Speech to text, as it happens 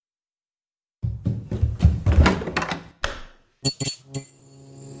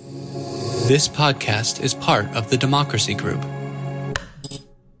This podcast is part of the Democracy Group.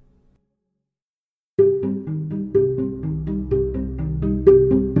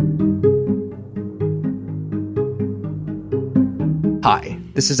 Hi,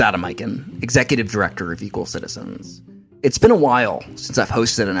 this is Adam Eichen, Executive Director of Equal Citizens. It's been a while since I've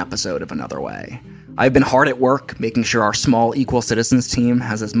hosted an episode of Another Way. I've been hard at work making sure our small Equal Citizens team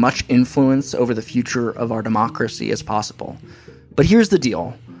has as much influence over the future of our democracy as possible. But here's the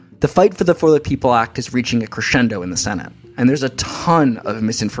deal. The fight for the People Act is reaching a crescendo in the Senate, and there's a ton of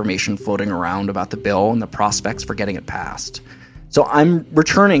misinformation floating around about the bill and the prospects for getting it passed. So I'm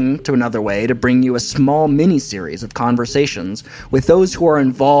returning to Another Way to bring you a small mini-series of conversations with those who are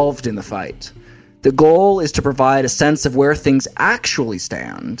involved in the fight. The goal is to provide a sense of where things actually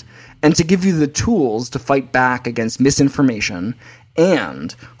stand and to give you the tools to fight back against misinformation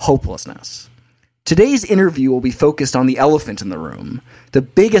and hopelessness. Today's interview will be focused on the elephant in the room, the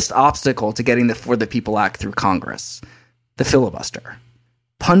biggest obstacle to getting the For the People Act through Congress, the filibuster.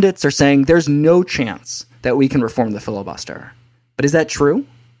 Pundits are saying there's no chance that we can reform the filibuster. But is that true?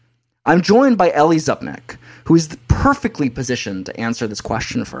 I'm joined by Ellie Zupnik, who is perfectly positioned to answer this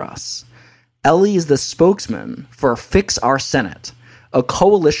question for us. Ellie is the spokesman for Fix Our Senate, a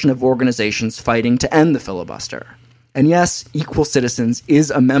coalition of organizations fighting to end the filibuster. And yes, Equal Citizens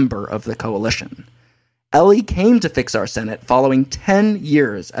is a member of the coalition. Ellie came to Fix Our Senate following 10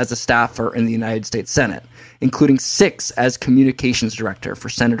 years as a staffer in the United States Senate, including 6 as communications director for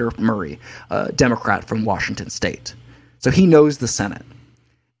Senator Murray, a Democrat from Washington State. So he knows the Senate.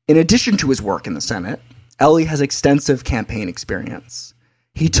 In addition to his work in the Senate, Ellie has extensive campaign experience.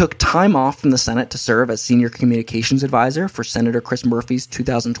 He took time off from the Senate to serve as senior communications advisor for Senator Chris Murphy's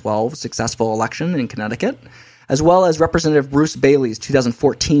 2012 successful election in Connecticut, as well as Representative Bruce Bailey's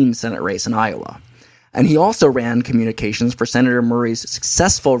 2014 Senate race in Iowa. And he also ran communications for Senator Murray's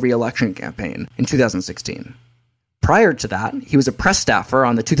successful re-election campaign in 2016. Prior to that, he was a press staffer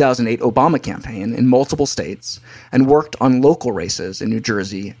on the 2008 Obama campaign in multiple states and worked on local races in New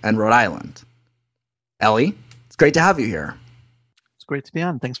Jersey and Rhode Island. Ellie, it's great to have you here. It's great to be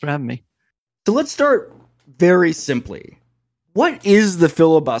on. Thanks for having me. So let's start very simply. What is the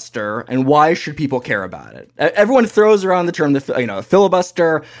filibuster, and why should people care about it? Everyone throws around the term,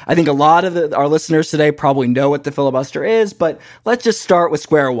 filibuster. I think a lot of our listeners today probably know what the filibuster is, but let's just start with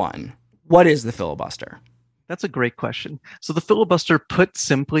square one. What is the filibuster? That's a great question. So the filibuster, put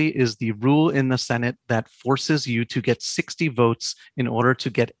simply, is the rule in the Senate that forces you to get 60 votes in order to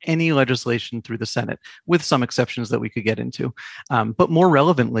get any legislation through the Senate, with some exceptions that we could get into. But more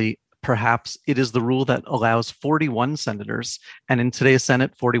relevantly, perhaps it is the rule that allows 41 senators, and in today's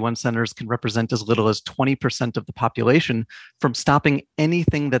Senate, 41 senators can represent as little as 20% of the population, from stopping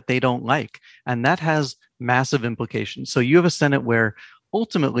anything that they don't like. And that has massive implications. So you have a Senate where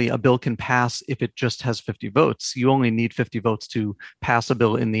ultimately a bill can pass if it just has 50 votes. You only need 50 votes to pass a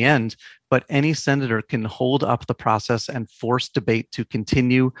bill in the end, but any senator can hold up the process and force debate to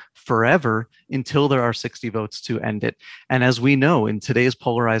continue forever until there are 60 votes to end it. And as we know, in today's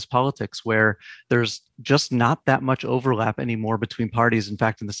polarized politics, where there's just not that much overlap anymore between parties, in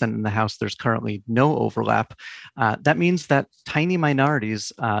fact, in the Senate and the House, there's currently no overlap. That means that tiny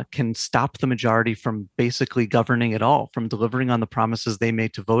minorities can stop the majority from basically governing at all, from delivering on the promises they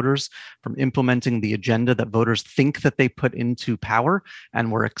made to voters, from implementing the agenda that voters think that they put into power and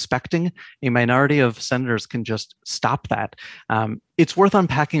were expecting. A minority of senators can just stop that. It's worth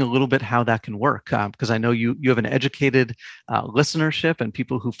unpacking a little bit how that can work, because I know you have an educated listenership and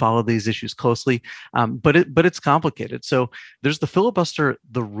people who follow these issues closely, but it's complicated. So there's the filibuster,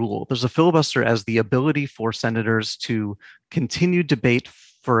 the rule. There's a filibuster as the ability for senators to continue debate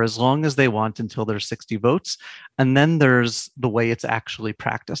for as long as they want until there's 60 votes. And then there's the way it's actually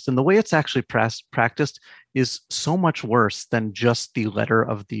practiced. And the way it's actually practiced is so much worse than just the letter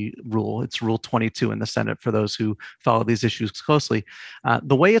of the rule. It's Rule 22 in the Senate for those who follow these issues closely.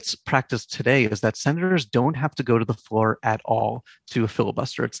 The way it's practiced today is that senators don't have to go to the floor at all to a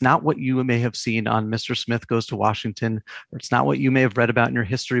filibuster. It's not what you may have seen on Mr. Smith Goes to Washington, or it's not what you may have read about in your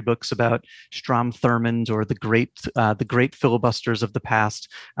history books about Strom Thurmond or the great filibusters of the past.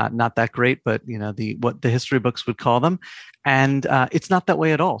 Not that great, but what the history books would call them. And it's not that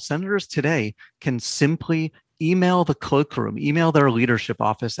way at all. Senators today can simply email the cloakroom, email their leadership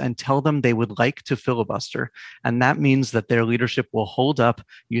office, and tell them they would like to filibuster. And that means that their leadership will hold up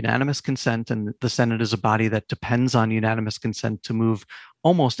unanimous consent. And the Senate is a body that depends on unanimous consent to move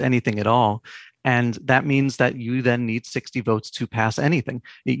almost anything at all. And that means that you then need 60 votes to pass anything.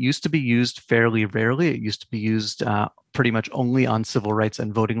 It used to be used fairly rarely. It used to be used pretty much only on civil rights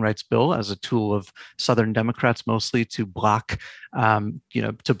and voting rights bill as a tool of Southern Democrats, mostly to block,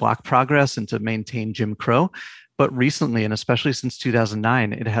 to block progress and to maintain Jim Crow. But recently, and especially since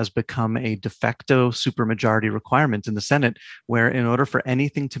 2009, it has become a de facto supermajority requirement in the Senate, where in order for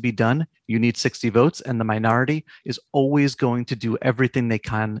anything to be done, you need 60 votes, and the minority is always going to do everything they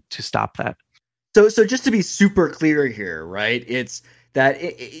can to stop that. So just to be super clear here, right? It's that,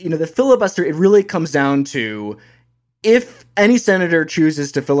 the filibuster, it really comes down to if any senator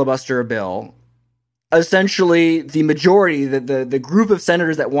chooses to filibuster a bill, essentially the majority, the group of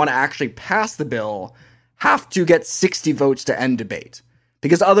senators that want to actually pass the bill have to get 60 votes to end debate.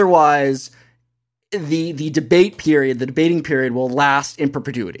 Because otherwise, the debating period will last in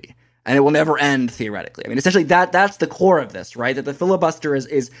perpetuity. And it will never end, theoretically. I mean, essentially, that's the core of this, right? That the filibuster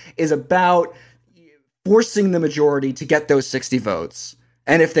is about forcing the majority to get those 60 votes.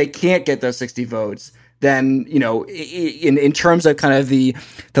 And if they can't get those 60 votes, then, in terms of kind of the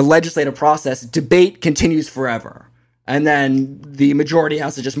legislative process, debate continues forever. And then the majority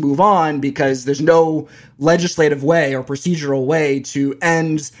has to just move on because there's no legislative way or procedural way to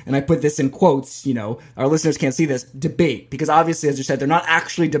end, and I put this in quotes, our listeners can't see this, debate. Because obviously, as you said, they're not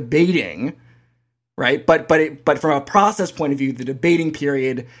actually debating, right? But from a process point of view, the debating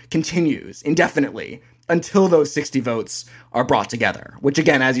period continues indefinitely until those 60 votes are brought together, which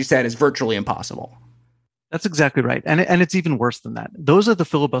again, as you said, is virtually impossible. That's exactly right. And it's even worse than that. Those are the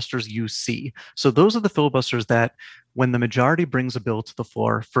filibusters you see. So those are the filibusters that when the majority brings a bill to the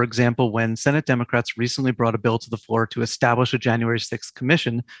floor, for example, when Senate Democrats recently brought a bill to the floor to establish a January 6th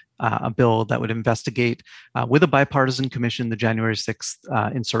commission, a bill that would investigate with a bipartisan commission the January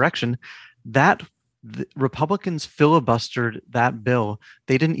 6th insurrection, that the Republicans filibustered that bill.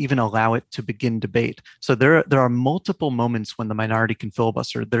 They didn't even allow it to begin debate. So there are multiple moments when the minority can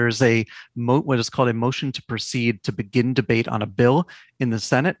filibuster. There is what is called a motion to proceed to begin debate on a bill in the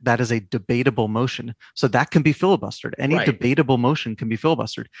Senate. That is a debatable motion. So that can be filibustered. Any debatable motion can be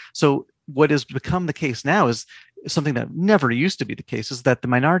filibustered. So what has become the case now is something that never used to be the case, is that the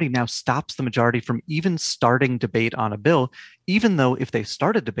minority now stops the majority from even starting debate on a bill, even though if they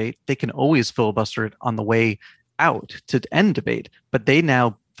start a debate, they can always filibuster it on the way out to end debate. But they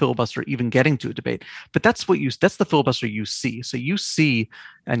now filibuster even getting to a debate. But that's the filibuster you see. So you see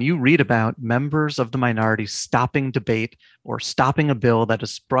and you read about members of the minority stopping debate or stopping a bill that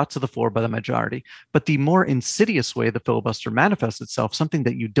is brought to the floor by the majority. But the more insidious way the filibuster manifests itself, something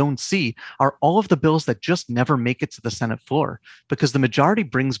that you don't see, are all of the bills that just never make it to the Senate floor, because the majority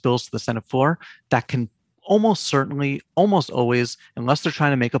brings bills to the Senate floor that can almost certainly, almost always, unless they're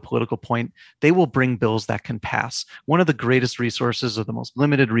trying to make a political point, they will bring bills that can pass. One of the greatest resources, or the most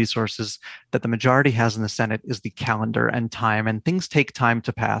limited resources that the majority has in the Senate, is the calendar and time, and things take time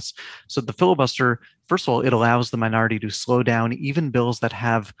to pass. So the filibuster, first of all, it allows the minority to slow down even bills that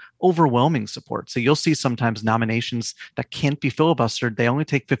have overwhelming support. So you'll see sometimes nominations that can't be filibustered. They only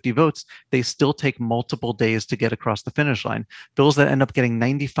take 50 votes. They still take multiple days to get across the finish line. Bills that end up getting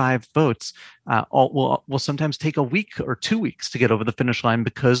 95 votes will sometimes take a week or 2 weeks to get over the finish line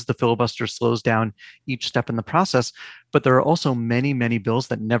because the filibuster slows down each step in the process. But there are also many, many bills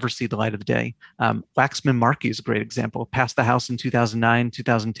that never see the light of the day. Waxman-Markey is a great example. Passed the House in 2009,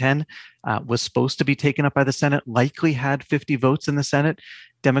 2010, was supposed to be taken up by the Senate, likely had 50 votes in the Senate.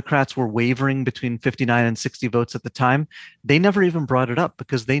 Democrats were wavering between 59 and 60 votes at the time. They never even brought it up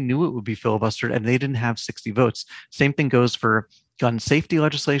because they knew it would be filibustered and they didn't have 60 votes. Same thing goes for gun safety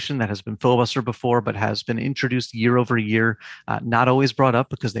legislation that has been filibustered before, but has been introduced year over year, not always brought up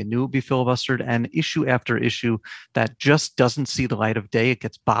because they knew it would be filibustered, and issue after issue that just doesn't see the light of day. It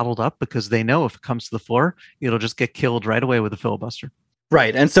gets bottled up because they know if it comes to the floor, it'll just get killed right away with a filibuster.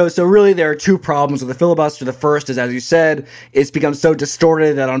 Right. And so really there are two problems with the filibuster. The first is, as you said, it's become so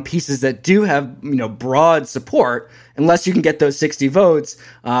distorted that on pieces that do have, broad support, unless you can get those 60 votes,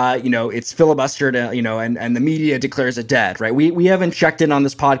 it's filibustered, and the media declares it dead, right? We haven't checked in on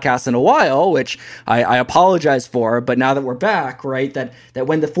this podcast in a while, which I apologize for, but now that we're back, right, that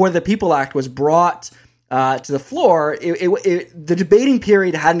when the For the People Act was brought to the floor, the debating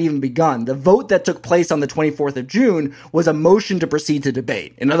period hadn't even begun. The vote that took place on the 24th of June was a motion to proceed to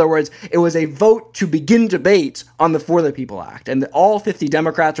debate. In other words, it was a vote to begin debate on the For the People Act. And all 50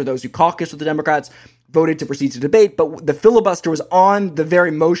 Democrats, or those who caucused with the Democrats, voted to proceed to debate. But the filibuster was on the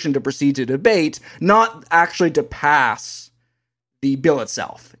very motion to proceed to debate, not actually to pass the bill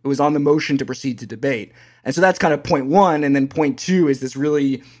itself. It was on the motion to proceed to debate. And so that's kind of point one. And then point two is this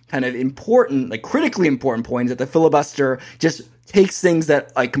really kind of important, like critically important point, is that the filibuster just takes things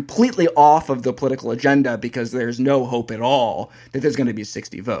that like completely off of the political agenda because there's no hope at all that there's going to be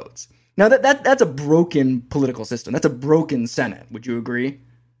 60 votes. Now that's a broken political system. That's a broken Senate. Would you agree?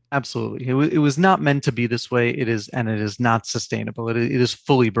 Absolutely. It was not meant to be this way. It is not sustainable. It is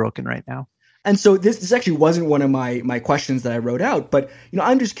fully broken right now. And so this actually wasn't one of my questions that I wrote out, but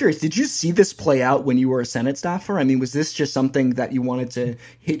I'm just curious, did you see this play out when you were a Senate staffer? I mean, was this just something that you wanted to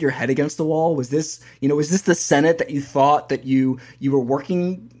hit your head against the wall? Was this the Senate that you thought that you were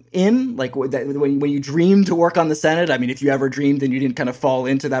working in? Like when you dreamed to work on the Senate? I mean, if you ever dreamed and you didn't kind of fall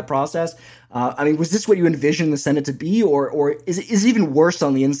into that process, I mean, was this what you envisioned the Senate to be, or is it even worse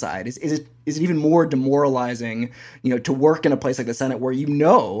on the inside? Is it even more demoralizing, to work in a place like the Senate where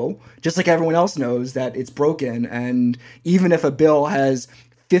just like everyone else knows, that it's broken, and even if a bill has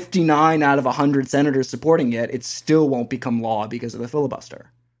 59 out of 100 senators supporting it, it still won't become law because of the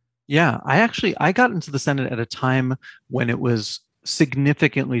filibuster? Yeah, I got into the Senate at a time when it was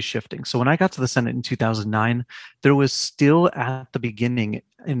significantly shifting. So when I got to the Senate in 2009, there was still at the beginning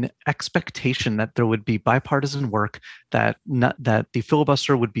an expectation that there would be bipartisan work, that the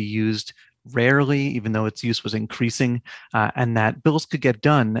filibuster would be used rarely, even though its use was increasing, and that bills could get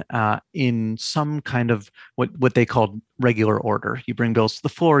done in some kind of what they called regular order. You bring bills to the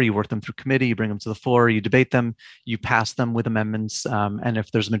floor, you work them through committee, you bring them to the floor, you debate them, you pass them with amendments, and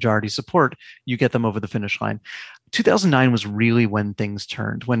if there's majority support, you get them over the finish line. 2009 was really when things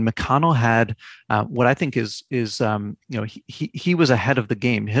turned, when McConnell had what I think is he was ahead of the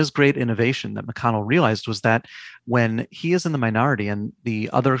game. His great innovation that McConnell realized was that when he is in the minority and the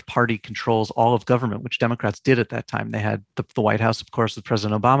other party controls all of government, which Democrats did at that time, they had the White House, of course, with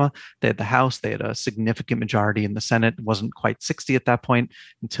President Obama, they had the House, they had a significant majority in the Senate. It wasn't quite 60 at that point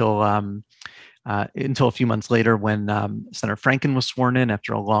until a few months later when Senator Franken was sworn in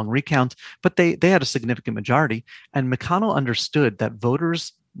after a long recount. But they had a significant majority, and McConnell understood that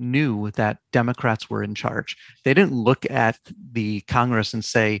voters knew that Democrats were in charge. They didn't look at the Congress and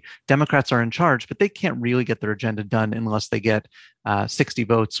say, Democrats are in charge, but they can't really get their agenda done unless they get 60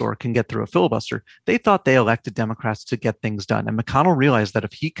 votes or can get through a filibuster. They thought they elected Democrats to get things done. And McConnell realized that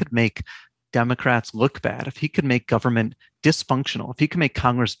if he could make Democrats look bad, if he could make government dysfunctional, if he could make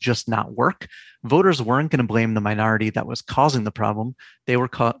Congress just not work, voters weren't going to blame the minority that was causing the problem. They were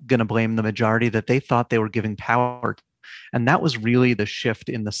going to blame the majority that they thought they were giving power to. And that was really the shift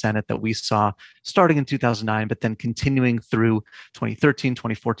in the Senate that we saw starting in 2009, but then continuing through 2013,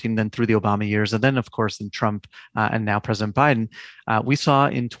 2014, then through the Obama years. And then, of course, in Trump and now President Biden, we saw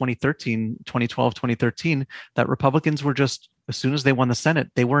in 2012, 2013, that Republicans were just, as soon as they won the Senate,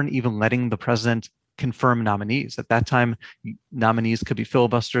 they weren't even letting the president confirm nominees. At that time, nominees could be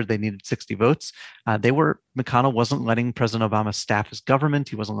filibustered. They needed 60 votes. McConnell wasn't letting President Obama staff his government.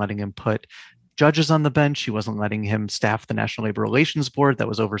 He wasn't letting him put judges on the bench. He wasn't letting him staff the National Labor Relations Board that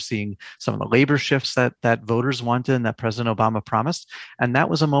was overseeing some of the labor shifts that voters wanted and that President Obama promised. And that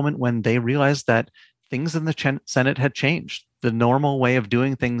was a moment when they realized that things in the Senate had changed. The normal way of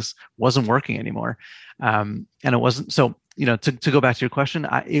doing things wasn't working anymore. And it wasn't so. To go back to your question,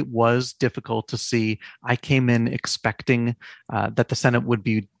 it was difficult to see. I came in expecting that the Senate would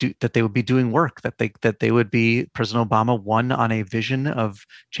be doing work, that they would be. President Obama won on a vision of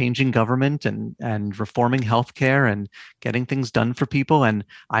changing government and reforming healthcare and getting things done for people. And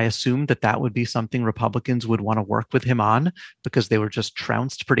I assumed that would be something Republicans would want to work with him on because they were just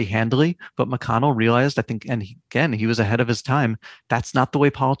trounced pretty handily. But McConnell realized, I think, and he was ahead of his time. That's not the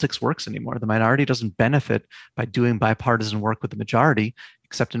way politics works anymore. The minority doesn't benefit by doing bipartisan work with the majority,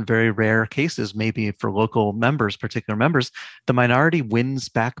 except in very rare cases, maybe for local members, particular members. The minority wins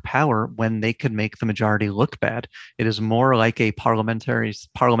back power when they can make the majority look bad. It is more like a parliamentary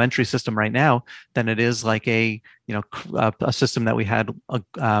system right now than it is like a system that we had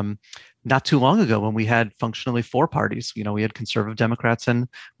not too long ago when we had functionally four parties. We had conservative Democrats and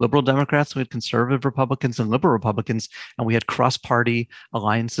liberal Democrats. We had conservative Republicans and liberal Republicans, and we had cross-party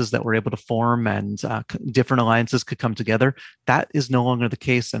alliances that were able to form, and different alliances could come together. That is no longer the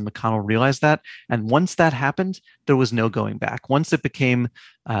case, and McConnell realized that. And once that happened, there was no going back. Once it became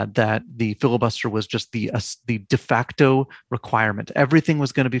that the filibuster was just the de facto requirement. Everything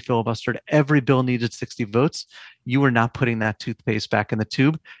was going to be filibustered. Every bill needed 60 votes. You were not putting that toothpaste back in the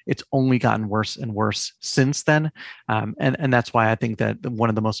tube. It's only gotten worse and worse since then. And that's why I think that one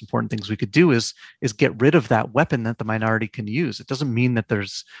of the most important things we could do is get rid of that weapon that the minority can use. It doesn't mean that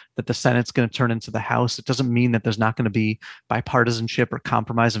the Senate's going to turn into the House. It doesn't mean that there's not going to be bipartisanship or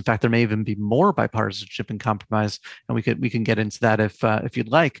compromise. In fact, there may even be more bipartisanship and compromise, and we can get into that if you'd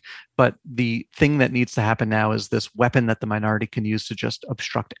like. But the thing that needs to happen now is this weapon that the minority can use to just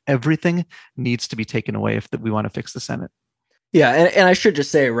obstruct everything needs to be taken away if we want to fix the Senate. Yeah, and I should just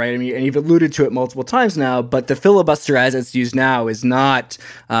say, right, I mean, and you've alluded to it multiple times now, but the filibuster as it's used now is not,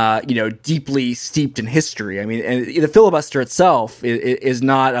 deeply steeped in history. I mean, and the filibuster itself is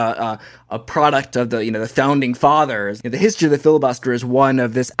not a product of the founding fathers. The history of the filibuster is one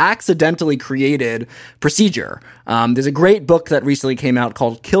of this accidentally created procedure. There's a great book that recently came out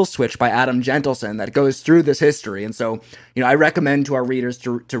called Kill Switch by Adam Gentleson that goes through this history. And so, I recommend to our readers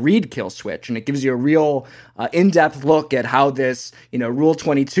to read Kill Switch, and it gives you a real in-depth look at how this, Rule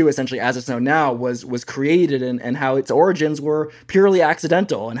 22, essentially as it's known now, was created and how its origins were purely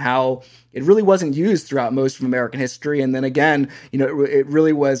accidental and how it really wasn't used throughout most of American history. And then again, it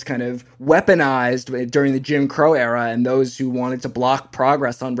really was kind of weaponized during the Jim Crow era and those who wanted to block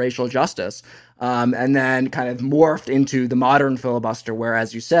progress on racial justice. And then kind of morphed into the modern filibuster, where,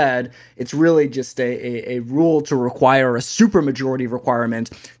 as you said, it's really just a rule to require a supermajority requirement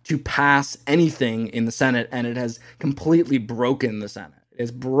to pass anything in the Senate, and it has completely broken the Senate. It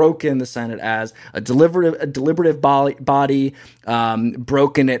has broken the Senate as a deliberative body,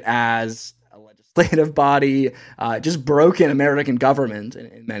 broken it as a legislative body, just broken American government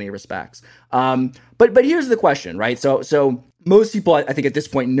in many respects. But here's the question, right? So most people, I think, at this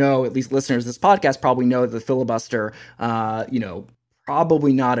point know, at least listeners of this podcast probably know that the filibuster,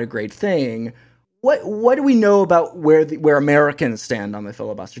 probably not a great thing. What do we know about where Americans stand on the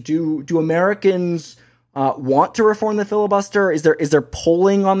filibuster? Do Americans want to reform the filibuster? Is there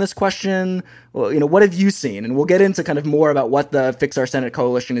polling on this question? Well, what have you seen? And we'll get into kind of more about what the Fix Our Senate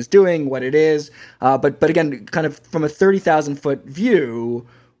Coalition is doing, what it is. But again, kind of from a 30,000-foot view,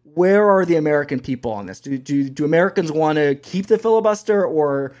 where are the American people on this? Do Americans want to keep the filibuster,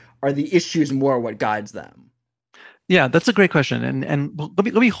 or are the issues more what guides them? Yeah, that's a great question. And let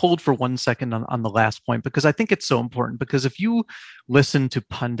me hold for 1 second on the last point, because I think it's so important. Because if you listen to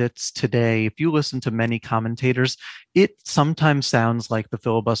pundits today, if you listen to many commentators, it sometimes sounds like the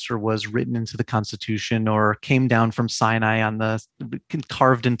filibuster was written into the Constitution or came down from Sinai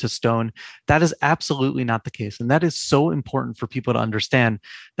carved into stone. That is absolutely not the case. And that is so important for people to understand,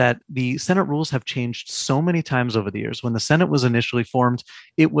 that the Senate rules have changed so many times over the years. When the Senate was initially formed,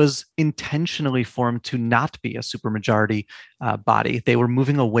 it was intentionally formed to not be a supermajority body. They were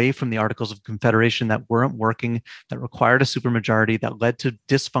moving away from the Articles of Confederation that weren't working, that required a supermajority, that led to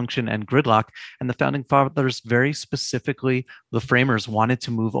dysfunction and gridlock. And the founding fathers, very specifically, the framers, wanted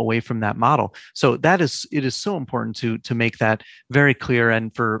to move away from that model. So it is so important to make that very clear,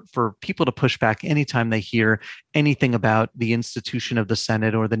 and for people to push back anytime they hear anything about the institution of the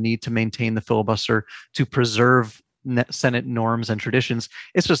Senate or the need to maintain the filibuster to preserve Senate norms and traditions.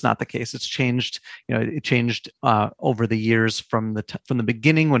 It's just not the case. It's changed. It changed over the years from the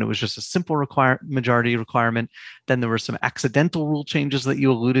beginning, when it was just a simple majority requirement. Then there were some accidental rule changes that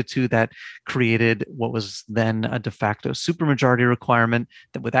you alluded to that created what was then a de facto supermajority requirement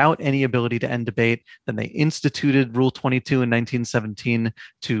that without any ability to end debate. Then they instituted Rule 22 in 1917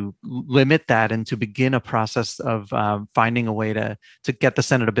 to limit that and to begin a process of finding a way to get the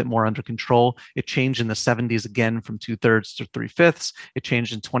Senate a bit more under control. It changed in the 70s again from 2/3 to 3/5. It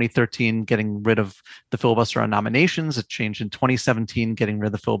changed in 2013, getting rid of the filibuster on nominations. It changed in 2017, getting rid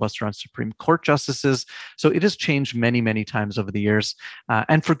of the filibuster on Supreme Court justices. So it has changed many, many times over the years,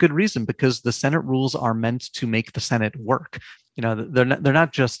 and for good reason, because the Senate rules are meant to make the Senate work. They're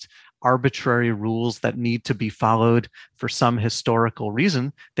not just arbitrary rules that need to be followed for some historical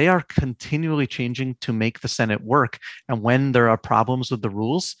reason. They are continually changing to make the Senate work. And when there are problems with the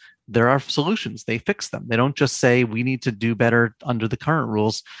rules, there are solutions. They fix them. They don't just say we need to do better under the current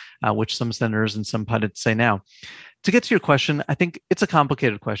rules, which some senators and some pundits say now. To get to your question, I think it's a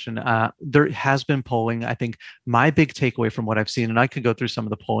complicated question. There has been polling. I think my big takeaway from what I've seen, and I could go through some of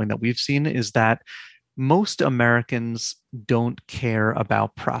the polling that we've seen, is that most Americans don't care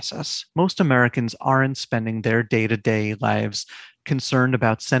about process. Most Americans aren't spending their day-to-day lives concerned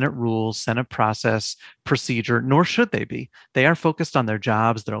about Senate rules, Senate process, procedure, nor should they be. They are focused on their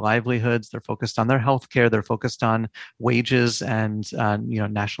jobs, their livelihoods, they're focused on their health care, they're focused on wages and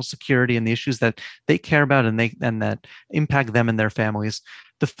national security and the issues that they care about and that impact them and their families.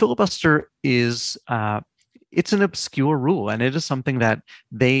 The filibuster is it's an obscure rule, and it is something that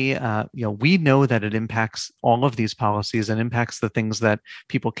we know that it impacts all of these policies and impacts the things that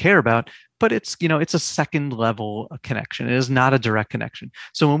people care about, but it's a second level connection. It is not a direct connection.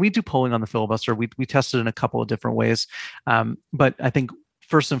 So when we do polling on the filibuster, we test it in a couple of different ways. But I think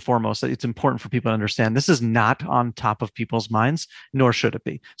first and foremost, it's important for people to understand this is not on top of people's minds, nor should it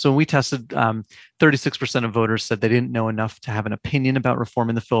be. So when we tested, 36% of voters said they didn't know enough to have an opinion about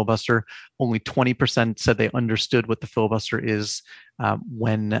reforming the filibuster. Only 20% said they understood what the filibuster is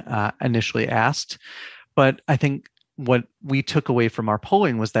when initially asked. But I think what we took away from our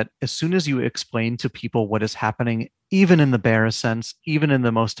polling was that as soon as you explain to people what is happening, even in the barest sense, even in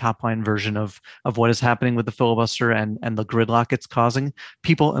the most top line version of what is happening with the filibuster and the gridlock it's causing,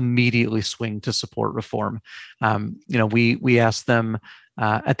 people immediately swing to support reform. We asked them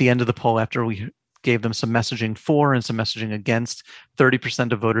at the end of the poll, after we gave them some messaging for and some messaging against,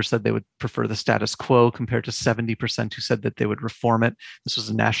 30% of voters said they would prefer the status quo compared to 70% who said that they would reform it. This was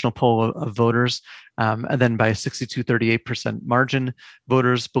a national poll of voters. And then by a 62-38% margin,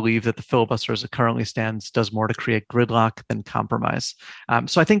 voters believe that the filibuster as it currently stands does more to create gridlock than compromise.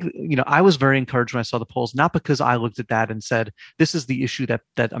 So I think, I was very encouraged when I saw the polls, not because I looked at that and said, this is the issue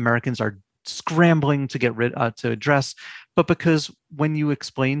that Americans are scrambling to get to address, but because when you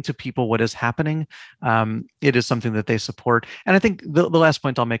explain to people what is happening, it is something that they support. And I think the last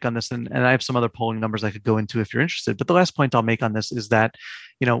point I'll make on this, and I have some other polling numbers I could go into if you're interested, but the last point I'll make on this is that,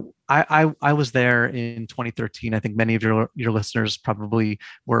 I was there in 2013. I think many of your listeners probably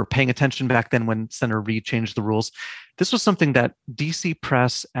were paying attention back then when Senator Reid changed the rules. This was something that DC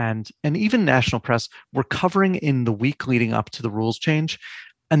press and even national press were covering in the week leading up to the rules change.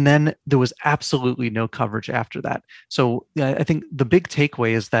 And then there was absolutely no coverage after that. So I think the big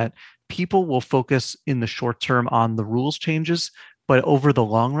takeaway is that people will focus in the short term on the rules changes, but over the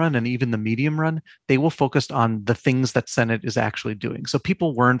long run and even the medium run, they will focus on the things that Senate is actually doing. So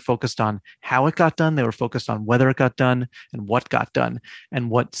people weren't focused on how it got done. They were focused on whether it got done and what got done. And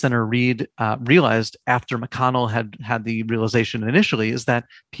what Senator Reid realized after McConnell had the realization initially is that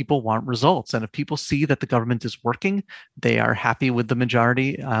people want results. And if people see that the government is working, they are happy with the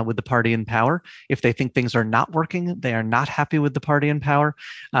majority, with the party in power. If they think things are not working, they are not happy with the party in power.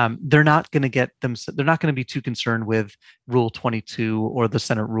 They're not going to be too concerned with Rule 22 or the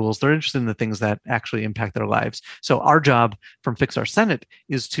Senate rules. They're interested in the things that actually impact their lives. So our job from Fix Our Senate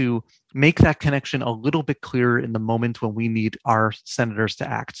is to make that connection a little bit clearer in the moment when we need our senators to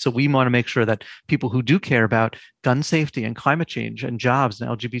act. So we want to make sure that people who do care about gun safety and climate change and jobs and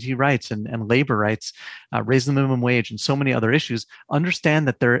LGBT rights and labor rights, raising the minimum wage and so many other issues, understand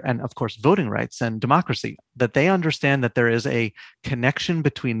that and of course, voting rights and democracy, that they understand that there is a connection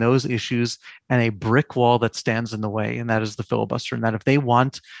between those issues and a brick wall that stands in the way, and that is the filibuster. And that if they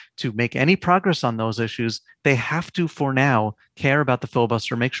want to make any progress on those issues, they have to, for now, care about the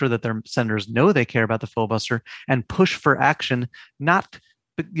filibuster, make sure that their senators know they care about the filibuster, and push for action.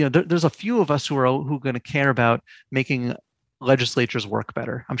 There's a few of us who are going to care about making legislatures work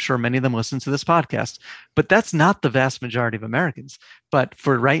better. I'm sure many of them listen to this podcast, but that's not the vast majority of Americans. But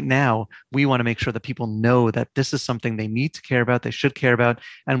for right now, we want to make sure that people know that this is something they need to care about, they should care about.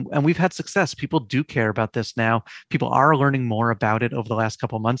 And we've had success. People do care about this now. People are learning more about it over the last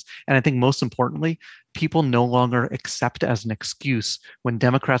couple of months. And I think most importantly, people no longer accept as an excuse when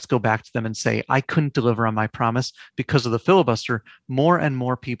Democrats go back to them and say, I couldn't deliver on my promise because of the filibuster. More and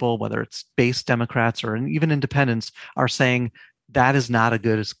more people, whether it's base Democrats or even independents, are saying, that is not a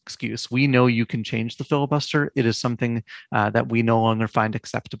good excuse. We know you can change the filibuster. It is something that we no longer find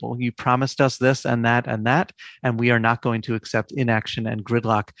acceptable. You promised us this and that, and we are not going to accept inaction and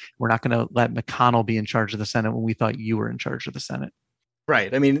gridlock. We're not going to let McConnell be in charge of the Senate when we thought you were in charge of the Senate.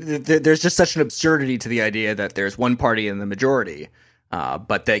 Right. I mean, there's just such an absurdity to the idea that there's one party in the majority,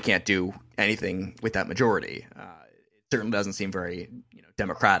 but they can't do anything with that majority. It certainly doesn't seem very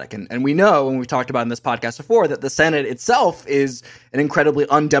democratic. And we know, and we've talked about in this podcast before, that the Senate itself is an incredibly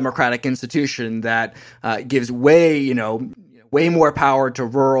undemocratic institution that gives way more power to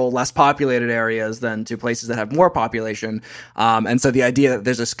rural, less populated areas than to places that have more population. And so the idea that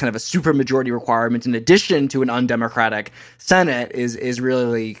there's this kind of a supermajority requirement in addition to an undemocratic Senate is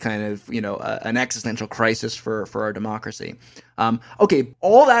really kind of, an existential crisis for our democracy. Okay,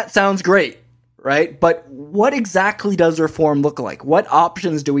 all that sounds great, right? But what exactly does reform look like? What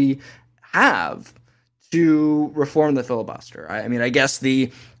options do we have to reform the filibuster? I mean, I guess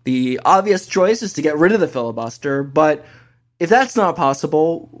the obvious choice is to get rid of the filibuster, but if that's not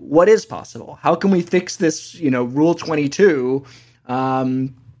possible, what is possible? How can we fix this, Rule 22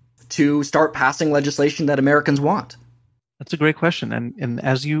 to start passing legislation that Americans want? That's a great question. And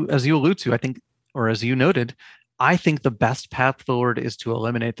as you allude to, I think, or as you noted, I think the best path forward is to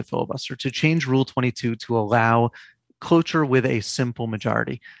eliminate the filibuster, to change Rule 22 to allow cloture with a simple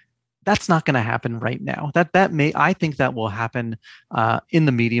majority. That's not going to happen right now. I think that will happen in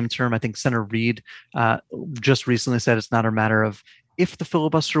the medium term. I think Senator Reid just recently said it's not a matter of if the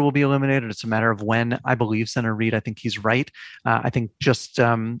filibuster will be eliminated, it's a matter of when. I believe Senator Reid. I think he's right. I think just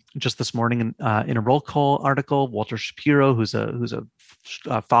this morning in a roll call article, Walter Shapiro, who's someone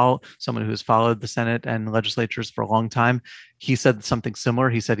who has followed the Senate and legislatures for a long time, he said something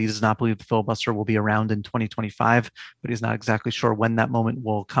similar. He said he does not believe the filibuster will be around in 2025, but he's not exactly sure when that moment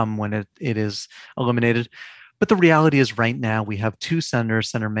will come when it is eliminated. But the reality is right now we have two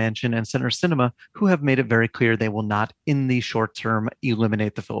senators, Senator Manchin and Senator Sinema, who have made it very clear they will not, in the short term,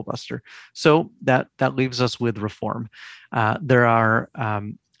 eliminate the filibuster. So that leaves us with reform.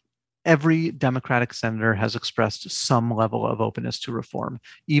 Every Democratic senator has expressed some level of openness to reform.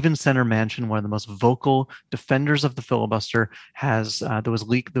 Even Senator Manchin, one of the most vocal defenders of the filibuster, there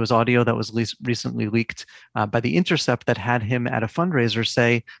was audio that was recently leaked by The Intercept that had him at a fundraiser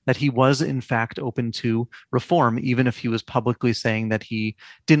say that he was in fact open to reform, even if he was publicly saying that he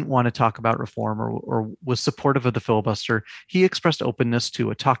didn't want to talk about reform or was supportive of the filibuster. He expressed openness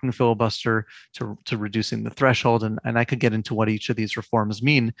to a talking filibuster, to reducing the threshold, and I could get into what each of these reforms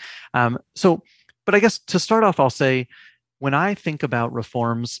mean. But I guess to start off, I'll say, when I think about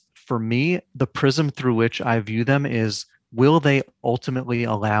reforms, for me, the prism through which I view them is, will they ultimately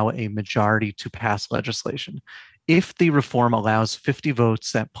allow a majority to pass legislation? If the reform allows 50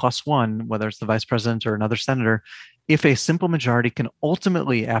 votes at +1, whether it's the vice president or another senator, if a simple majority can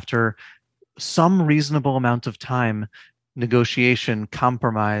ultimately, after some reasonable amount of time, negotiation,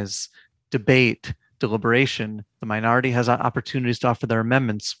 compromise, debate, deliberation, the minority has opportunities to offer their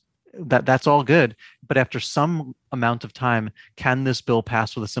amendments, that's all good. But after some amount of time, can this bill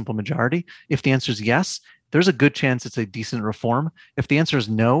pass with a simple majority? If the answer is yes, there's a good chance it's a decent reform. If the answer is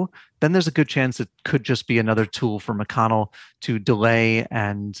no, then there's a good chance it could just be another tool for McConnell to delay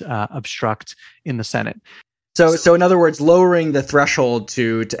and obstruct in the Senate. So in other words, lowering the threshold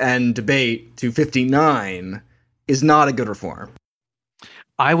to end debate to 59 is not a good reform.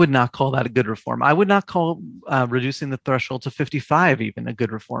 I would not call that a good reform. I would not call reducing the threshold to 55 even a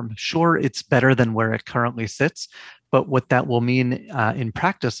good reform. Sure, it's better than where it currently sits, but what that will mean in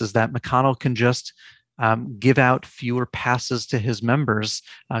practice is that McConnell can just give out fewer passes to his members,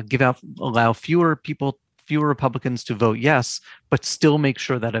 allow fewer Republicans to vote yes, but still make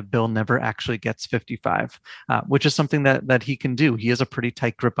sure that a bill never actually gets 55, which is something that he can do. He has a pretty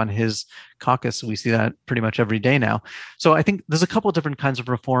tight grip on his caucus. We see that pretty much every day now. So I think there's a couple of different kinds of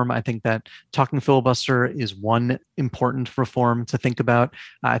reform. I think that talking filibuster is one important reform to think about.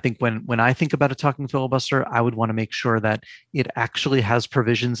 I think when I think about a talking filibuster, I would want to make sure that it actually has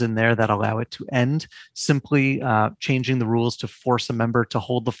provisions in there that allow it to end. Simply changing the rules to force a member to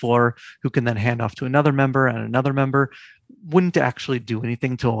hold the floor, who can then hand off to another member and another member, wouldn't actually do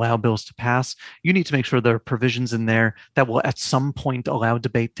anything to allow bills to pass. You need to make sure there are provisions in there that will at some point allow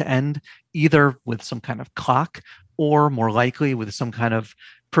debate to end, either with some kind of clock or more likely with some kind of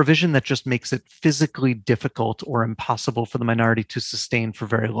provision that just makes it physically difficult or impossible for the minority to sustain for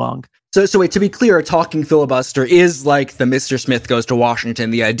very long. So wait, to be clear, a talking filibuster is like the Mr. Smith Goes to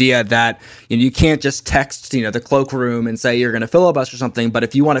Washington, the idea that you can't just text the cloakroom and say you're going to filibuster something, but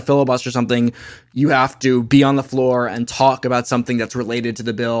if you want to filibuster something, you have to be on the floor and talk about something that's related to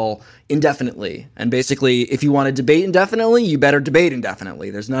the bill indefinitely. And basically, if you want to debate indefinitely, you better debate indefinitely.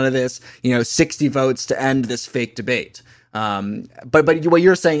 There's none of this, 60 votes to end this fake debate. But what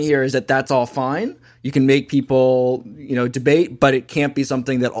you're saying here is that that's all fine. You can make people, debate, but it can't be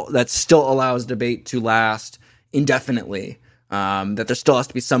something that still allows debate to last indefinitely. That there still has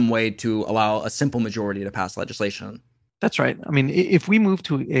to be some way to allow a simple majority to pass legislation. That's right. I mean, if we move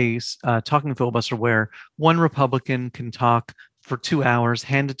to a talking filibuster where one Republican can talk for 2 hours,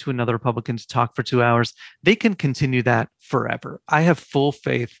 hand it to another Republican to talk for 2 hours, they can continue that forever. I have full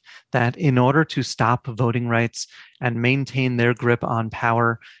faith that in order to stop voting rights and maintain their grip on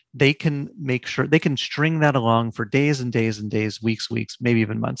power, they can make sure they can string that along for days and days and days, weeks, maybe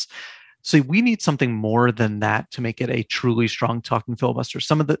even months. So we need something more than that to make it a truly strong talking filibuster.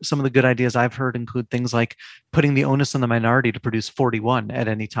 Some of the good ideas I've heard include things like putting the onus on the minority to produce 41 at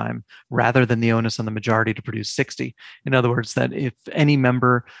any time, rather than the onus on the majority to produce 60. In other words, that if any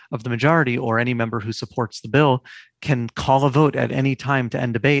member of the majority or any member who supports the bill can call a vote at any time to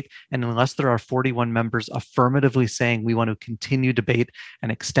end debate, and unless there are 41 members affirmatively saying we want to continue debate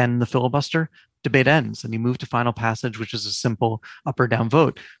and extend the filibuster, debate ends and you move to final passage, which is a simple up or down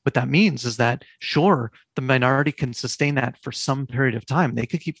vote. What that means is that, sure, the minority can sustain that for some period of time. They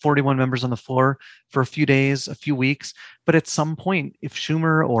could keep 41 members on the floor for a few days, a few weeks. But at some point, if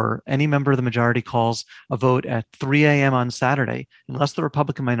Schumer or any member of the majority calls a vote at 3 a.m. on Saturday, unless the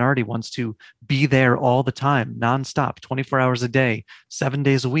Republican minority wants to be there all the time, nonstop, 24 hours a day, 7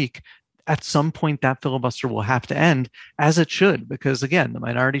 days a week, at some point that filibuster will have to end, as it should, because again, the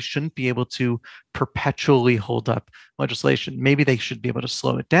minority shouldn't be able to perpetually hold up legislation. Maybe they should be able to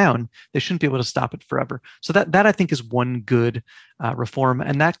slow it down. They shouldn't be able to stop it forever. So that I think is one good reform,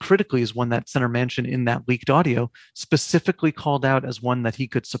 and that critically is one that Senator Manchin in that leaked audio specifically called out as one that he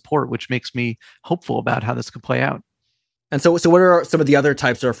could support, which makes me hopeful about how this could play out. And so what are some of the other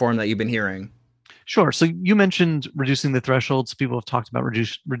types of reform that you've been hearing? Sure. So you mentioned reducing the thresholds. People have talked about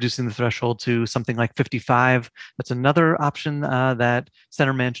reducing the threshold to something like 55. That's another option that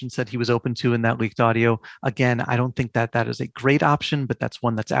Senator Manchin said he was open to in that leaked audio. Again, I don't think that is a great option, but that's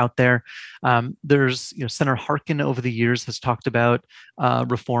one that's out there. There's, Senator Harkin over the years has talked about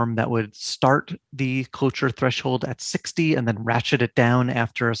reform that would start the cloture threshold at 60 and then ratchet it down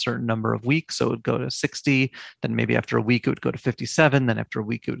after a certain number of weeks. So it would go to 60, then maybe after a week it would go to 57, then after a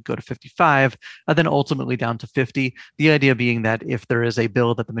week it would go to 55. Then ultimately down to 50. The idea being that if there is a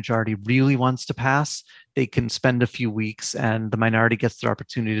bill that the majority really wants to pass, they can spend a few weeks and the minority gets their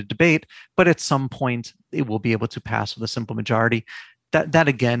opportunity to debate, but at some point it will be able to pass with a simple majority. That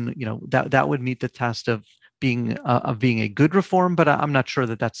again, that would meet the test of being a good reform, but I'm not sure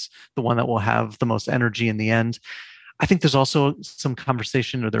that that's the one that will have the most energy in the end. I think there's also some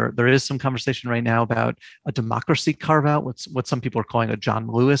conversation, or there is some conversation right now about a democracy carve-out, what some people are calling a John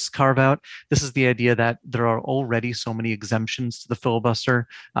Lewis carve-out. This is the idea that there are already so many exemptions to the filibuster,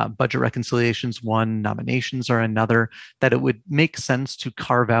 budget reconciliations one, nominations are another, that it would make sense to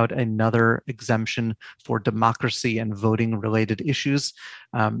carve out another exemption for democracy and voting-related issues.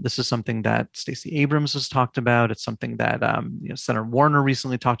 This is something that Stacey Abrams has talked about. It's something that Senator Warner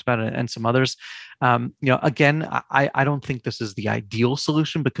recently talked about, and some others. Again, I don't think this is the ideal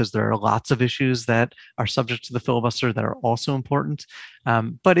solution because there are lots of issues that are subject to the filibuster that are also important.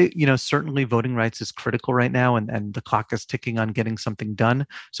 But certainly voting rights is critical right now, and the clock is ticking on getting something done.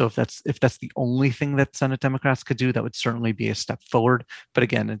 So if that's the only thing that Senate Democrats could do, that would certainly be a step forward. But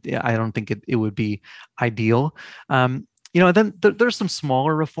again, I don't think it would be ideal. Then there's some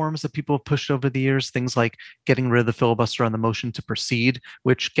smaller reforms that people have pushed over the years, things like getting rid of the filibuster on the motion to proceed,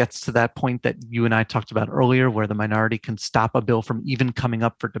 which gets to that point that you and I talked about earlier, where the minority can stop a bill from even coming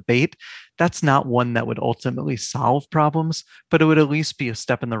up for debate. That's not one that would ultimately solve problems, but it would at least be a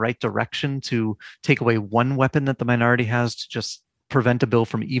step in the right direction to take away one weapon that the minority has to just prevent a bill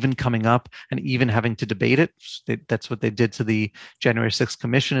from even coming up and even having to debate it. That's what they did to the January 6th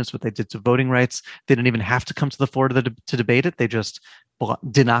commission. It's what they did to voting rights. They didn't even have to come to the floor to debate it. They just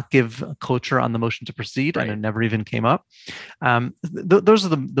did not give cloture on the motion to proceed, right, and it never even came up. Those are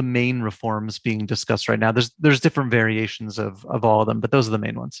the main reforms being discussed right now. There's different variations of all of them, but those are the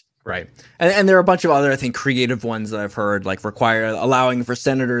main ones. Right. And there are a bunch of other, I think, creative ones that I've heard, like allowing for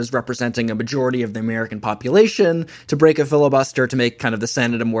senators representing a majority of the American population to break a filibuster to make kind of the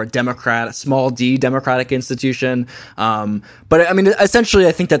Senate a more small d democratic institution. But I mean, essentially,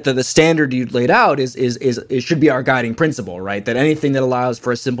 I think that the standard you laid out is should be our guiding principle, right? That anything that allows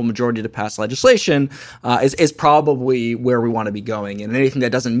for a simple majority to pass legislation is probably where we want to be going. And anything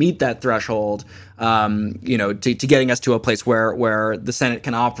that doesn't meet that threshold, to getting us to a place where the Senate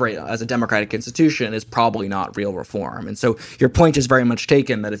can operate as a democratic institution is probably not real reform. And so your point is very much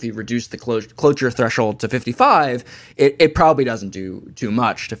taken that if you reduce the cloture threshold to 55, it probably doesn't do too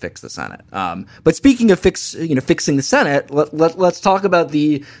much to fix the Senate. But speaking of fixing the Senate, let's talk about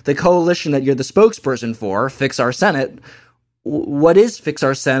the coalition that you're the spokesperson for, Fix Our Senate. What is Fix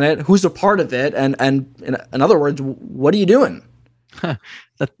Our Senate? Who's a part of it? And in other words, what are you doing?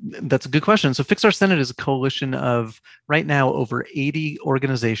 That's a good question. So Fix Our Senate is a coalition of right now over 80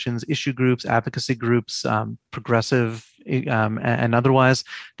 organizations, issue groups, advocacy groups, progressive and otherwise,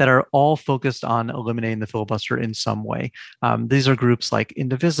 that are all focused on eliminating the filibuster in some way. These are groups like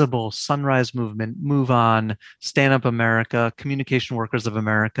Indivisible, Sunrise Movement, Move On, Stand Up America, Communication Workers of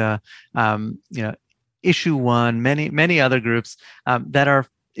America, Issue One, many other groups that are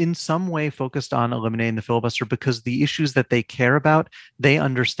in some way focused on eliminating the filibuster because the issues that they care about, they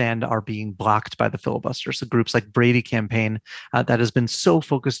understand are being blocked by the filibuster. So groups like Brady Campaign that has been so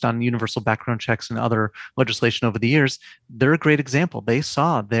focused on universal background checks and other legislation over the years, they're a great example. They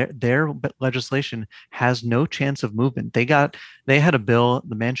saw their legislation has no chance of movement. They had a bill,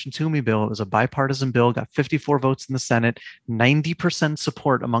 the Manchin-Toomey bill. It was a bipartisan bill, got 54 votes in the Senate, 90%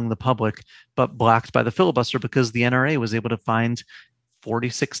 support among the public, but blocked by the filibuster because the NRA was able to find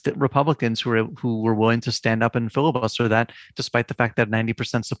 46 Republicans who were willing to stand up and filibuster that, despite the fact that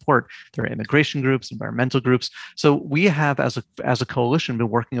 90% support. There are immigration groups, environmental groups. So we have, as a coalition, been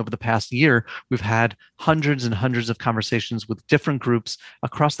working over the past year. We've had hundreds and hundreds of conversations with different groups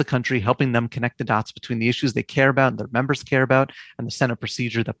across the country, helping them connect the dots between the issues they care about and their members care about, and the Senate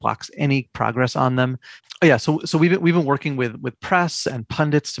procedure that blocks any progress on them. So we've been working with press and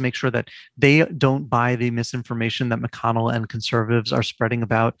pundits to make sure that they don't buy the misinformation that McConnell and conservatives are spreading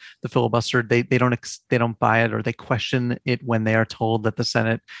about the filibuster. They don't buy it, or they question it when they are told that the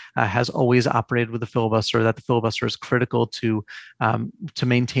Senate has always operated with a filibuster, that the filibuster is critical to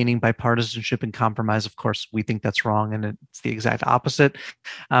maintaining bipartisanship and compromise. Of course, we think that's wrong, and it's the exact opposite.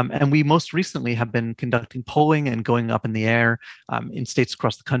 And we most recently have been conducting polling and going up in the air in states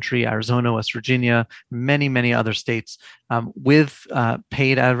across the country, Arizona, West Virginia, many other states, with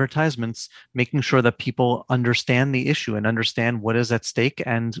paid advertisements, making sure that people understand the issue and understand what is at stake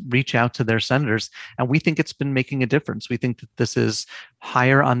and reach out to their senators. And we think it's been making a difference. We think that this is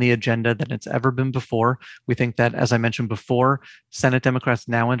higher on the agenda than it's ever been before. We think that, as I mentioned before, Senate Democrats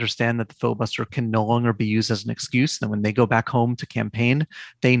now understand that the filibuster can no longer be used as an excuse. And when they go back home to campaign,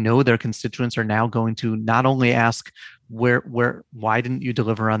 they know their constituents are now going to not only ask, why didn't you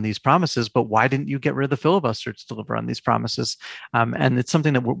deliver on these promises, but why didn't you get rid of the filibuster to deliver on these promises? And it's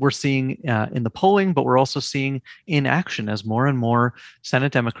something that we're seeing in the polling, but we're also seeing in action as more and more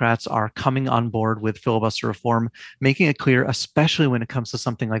Senate Democrats are coming on board with filibuster reform, making it clear, especially when it comes to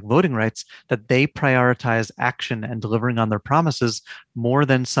something like voting rights, that they prioritize action and delivering on their promises more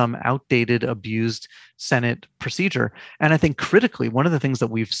than some outdated, abused Senate procedure. And I think critically, one of the things that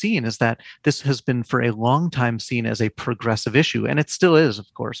we've seen is that this has been for a long time seen as a progressive issue. And it still is,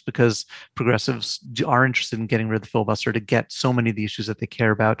 of course, because progressives are interested in getting rid of the filibuster to get so many of the issues that they care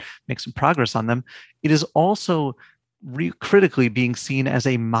about, make some progress on them. It is also critically being seen as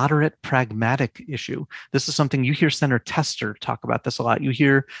a moderate, pragmatic issue. This is something you hear Senator Tester talk about this a lot. You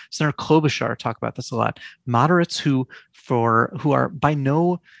hear Senator Klobuchar talk about this a lot. Moderates who are by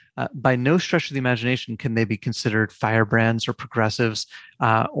no stretch of the imagination can they be considered firebrands or progressives,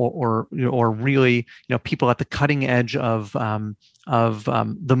 or really people at the cutting edge of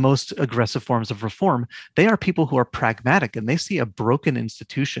the most aggressive forms of reform. They are people who are pragmatic, and they see a broken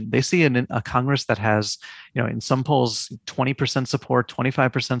institution. They see a Congress that has, in some polls, 20% support,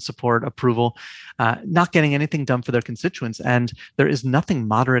 25% support, approval, not getting anything done for their constituents. And there is nothing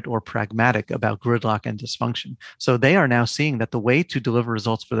moderate or pragmatic about gridlock and dysfunction. So they are now seeing that the way to deliver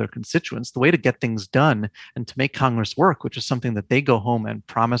results for their constituents, the way to get things done and to make Congress work, which is something that they go home and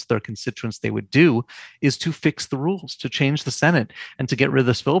promise their constituents they would do, is to fix the rules, to change the Senate, and to get rid of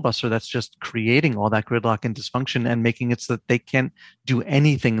this filibuster that's just creating all that gridlock and dysfunction and making it so that they can't do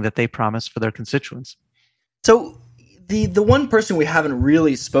anything that they promise for their constituents. So the one person we haven't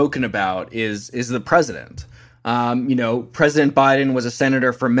really spoken about is the president. President Biden was a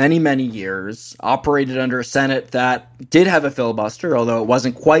senator for many years, operated under a Senate that did have a filibuster, although it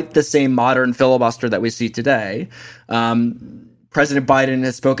wasn't quite the same modern filibuster that we see today. President Biden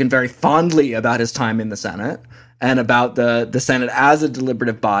has spoken very fondly about his time in the Senate and about the Senate as a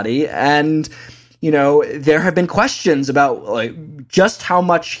deliberative body. And, there have been questions about just how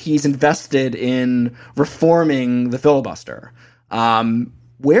much he's invested in reforming the filibuster.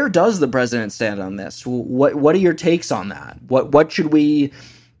 Where does the president stand on this? What are your takes on that? What should we,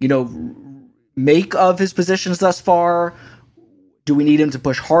 make of his positions thus far? Do we need him to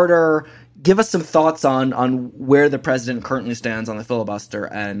push harder? Give us some thoughts on where the president currently stands on the filibuster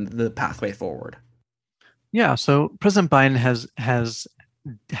and the pathway forward. Yeah, so President Biden has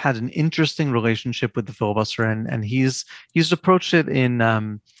had an interesting relationship with the filibuster, and he's approached it in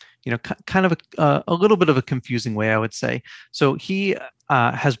kind of a little bit of a confusing way, I would say. So he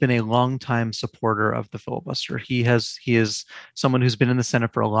has been a longtime supporter of the filibuster. He is someone who's been in the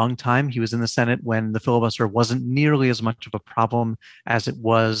Senate for a long time. He was in the Senate when the filibuster wasn't nearly as much of a problem as it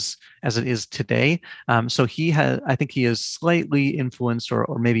is today. So I think he is slightly influenced,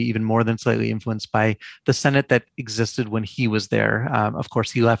 or maybe even more than slightly influenced by the Senate that existed when he was there. Of course,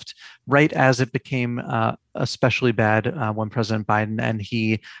 he left right as it became especially bad when President Biden and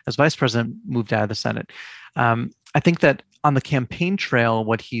he, as vice president, moved out of the Senate. I think that on the campaign trail,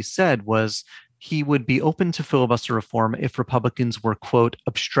 what he said was he would be open to filibuster reform if Republicans were, quote,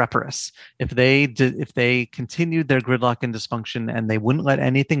 obstreperous. If they continued their gridlock and dysfunction and they wouldn't let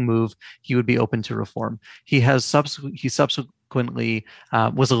anything move, he would be open to reform. He subsequently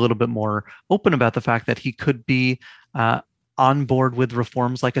was a little bit more open about the fact that he could be on board with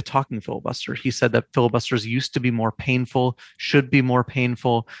reforms like a talking filibuster. He said that filibusters used to be more painful, should be more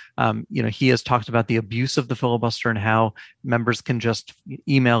painful. He has talked about the abuse of the filibuster and how members can just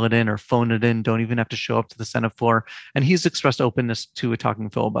email it in or phone it in, don't even have to show up to the Senate floor. And he's expressed openness to a talking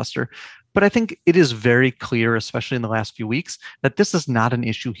filibuster. But I think it is very clear, especially in the last few weeks, that this is not an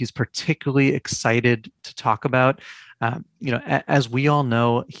issue he's particularly excited to talk about. As we all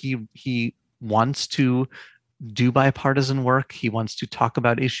know, he wants to do bipartisan work. He wants to talk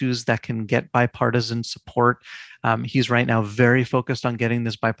about issues that can get bipartisan support. He's right now very focused on getting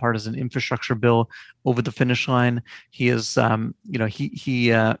this bipartisan infrastructure bill over the finish line. He is, he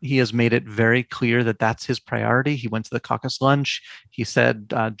has made it very clear that that's his priority. He went to the caucus lunch. He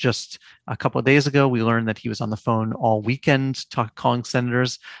said just a couple of days ago, we learned that he was on the phone all weekend calling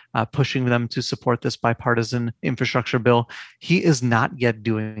senators, pushing them to support this bipartisan infrastructure bill. He is not yet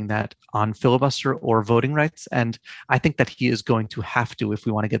doing that on filibuster or voting rights. And I think that he is going to have to if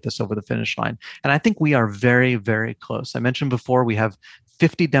we want to get this over the finish line. And I think we are very, very close. I mentioned before, we have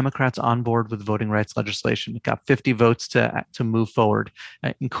 50 Democrats on board with voting rights legislation. It got 50 votes to move forward,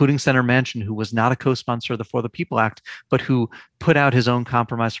 including Senator Manchin, who was not a co-sponsor of the For the People Act, but who put out his own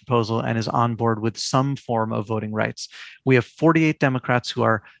compromise proposal and is on board with some form of voting rights. We have 48 Democrats who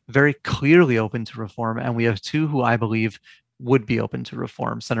are very clearly open to reform, and we have 2 who I believe would be open to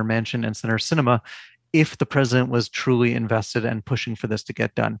reform, Senator Manchin and Senator Sinema, if the president was truly invested and pushing for this to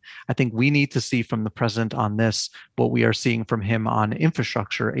get done. I think we need to see from the president on this what we are seeing from him on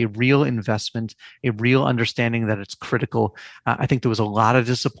infrastructure, a real investment, a real understanding that it's critical. I think there was a lot of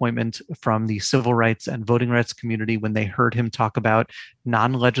disappointment from the civil rights and voting rights community when they heard him talk about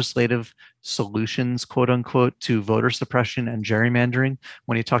non-legislative solutions, quote unquote, to voter suppression and gerrymandering,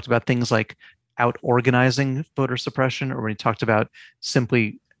 when he talked about things like out-organizing voter suppression, or when he talked about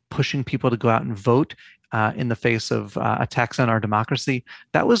simply pushing people to go out and vote in the face of attacks on our democracy.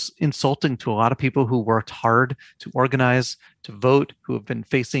 That was insulting to a lot of people who worked hard to organize, to vote, who have been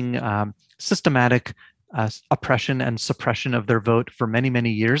facing systematic oppression and suppression of their vote for many,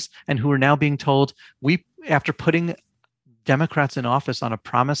 many years, and who are now being told, after putting Democrats in office on a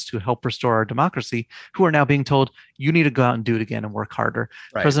promise to help restore our democracy, who are now being told, you need to go out and do it again and work harder.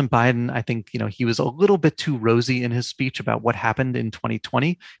 Right. President Biden, I think, he was a little bit too rosy in his speech about what happened in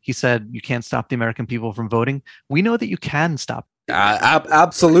 2020. He said, you can't stop the American people from voting. We know that you can stop.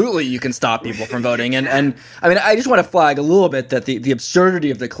 Absolutely, you can stop people from voting. And I mean, I just want to flag a little bit that the absurdity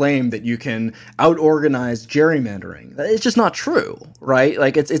of the claim that you can out-organize gerrymandering, it's just not true, right?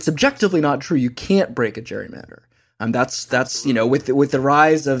 Like, it's objectively not true. You can't break a gerrymander. That's with the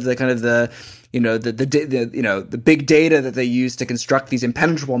rise of the kind of the big data that they use to construct these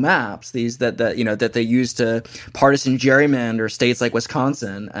impenetrable maps, that they use to partisan gerrymander states like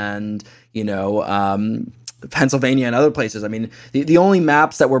Wisconsin and Pennsylvania and other places. I mean, the only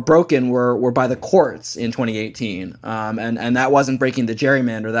maps that were broken were by the courts in 2018, and that wasn't breaking the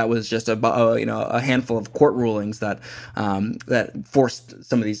gerrymander. That was just a handful of court rulings that forced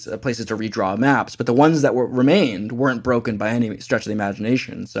some of these places to redraw maps. But the ones that remained weren't broken by any stretch of the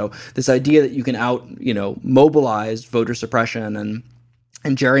imagination. So this idea that you can mobilize voter suppression and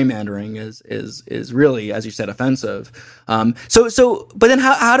gerrymandering is really, as you said, offensive. But then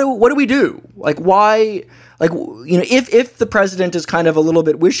what do we do? Like, why? Like, if the president is kind of a little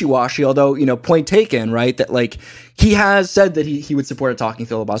bit wishy-washy, although, point taken, right? That like he has said that he would support a talking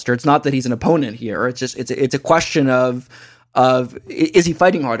filibuster. It's not that he's an opponent here. It's just it's a question of is he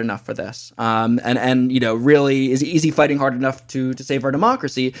fighting hard enough for this? Really, is he fighting hard enough to save our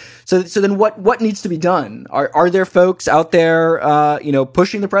democracy? So then what needs to be done? Are there folks out there,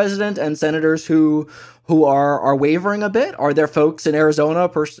 pushing the president and senators who are wavering a bit? Are there folks in Arizona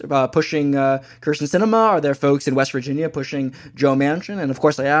pushing Kyrsten Sinema? Are there folks in West Virginia pushing Joe Manchin? And of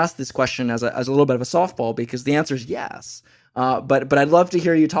course, I asked this question as a little bit of a softball because the answer is yes. But I'd love to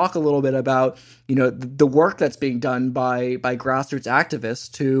hear you talk a little bit about the work that's being done by grassroots activists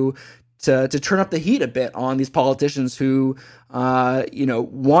to turn up the heat a bit on these politicians who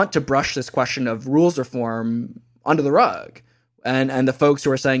want to brush this question of rules reform under the rug, and the folks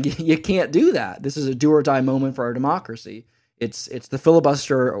who are saying you can't do that. This is a do or die moment for our democracy. It's the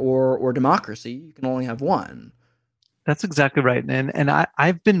filibuster or democracy. You can only have one. That's exactly right. And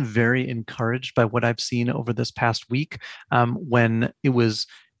I've been very encouraged by what I've seen over this past week when it was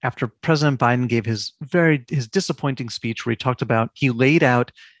after President Biden gave his disappointing speech where he laid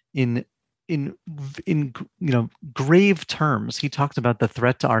out in grave terms, he talked about the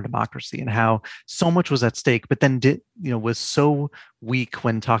threat to our democracy and how so much was at stake, but then was so weak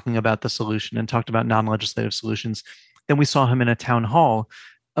when talking about the solution and talked about non-legislative solutions. Then we saw him in a town hall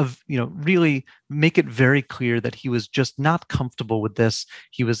of really make it very clear that he was just not comfortable with this.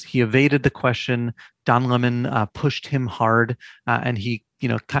 He evaded the question. Don Lemon pushed him hard, and he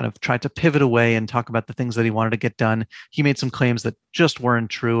kind of tried to pivot away and talk about the things that he wanted to get done. He made some claims that just weren't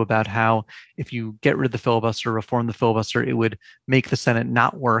true about how if you get rid of the filibuster, reform the filibuster, it would make the Senate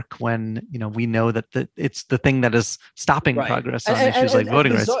not work when we know that it's the thing that is stopping progress on issues like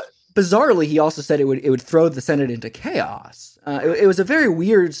voting rights. Bizarrely, he also said it would throw the Senate into chaos. It was a very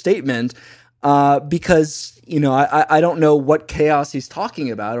weird statement because I don't know what chaos he's talking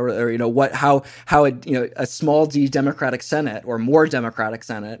about, or how a small d Democratic Senate or more Democratic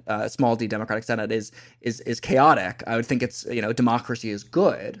Senate, small d Democratic Senate is chaotic. I would think it's democracy is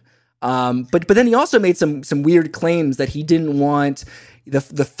good. But then he also made some weird claims that he didn't want the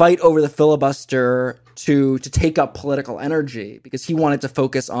fight over the filibuster to take up political energy because he wanted to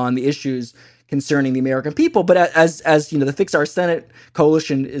focus on the issues concerning the American people. But as the Fix Our Senate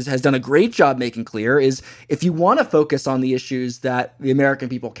coalition has done a great job making clear, is if you want to focus on the issues that the American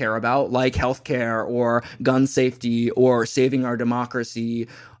people care about, like healthcare or gun safety or saving our democracy,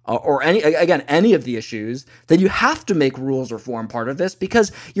 or any of the issues, then you have to make rules reform part of this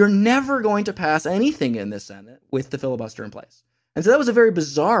because you're never going to pass anything in the Senate with the filibuster in place. And so that was a very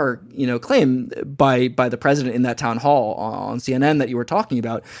bizarre, claim by the president in that town hall on CNN that you were talking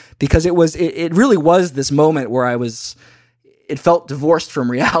about, because it really was this moment where it felt divorced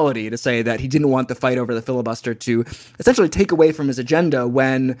from reality to say that he didn't want the fight over the filibuster to essentially take away from his agenda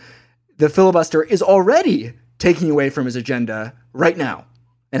when the filibuster is already taking away from his agenda right now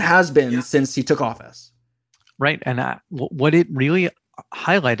and has been since he took office. Right. And what it really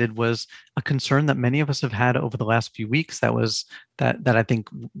highlighted was a concern that many of us have had over the last few weeks. That I think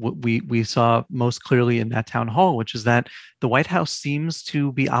we saw most clearly in that town hall, which is that the White House seems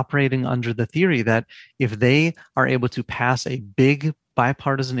to be operating under the theory that if they are able to pass a big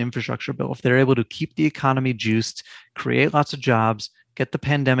bipartisan infrastructure bill, if they're able to keep the economy juiced, create lots of jobs, get the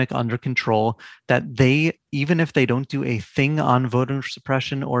pandemic under control, that they, even if they don't do a thing on voter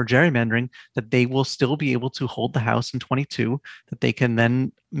suppression or gerrymandering, that they will still be able to hold the House in 22, that they can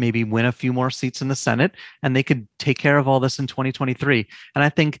then maybe win a few more seats in the Senate, and they could take care of all this in 2023. And I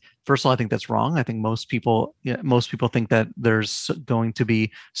think, first of all, I think that's wrong. I think most people think that there's going to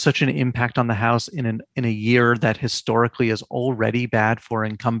be such an impact on the House in a year that historically is already bad for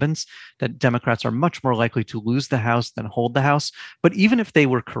incumbents, that Democrats are much more likely to lose the House than hold the House. But even if they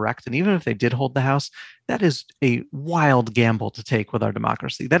were correct, and even if they did hold the House, that is a wild gamble to take with our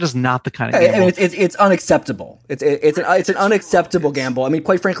democracy. That is not the kind of gamble. It's unacceptable. It's an unacceptable gamble. I mean,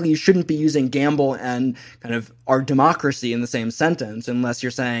 quite frankly, you shouldn't be using gamble and kind of our democracy in the same sentence unless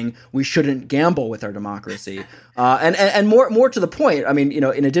you're saying we shouldn't gamble with our democracy. And more to the point, I mean,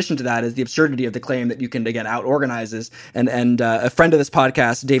 in addition to that is the absurdity of the claim that you can, again, out-organize this. And a friend of this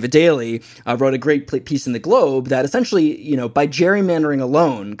podcast, David Daley, wrote a great piece in the Globe that essentially, by gerrymandering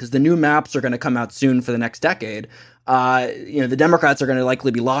alone, because the new maps are going to come out soon for the next decade, the Democrats are going to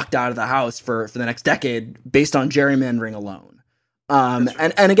likely be locked out of the House for the next decade based on gerrymandering alone.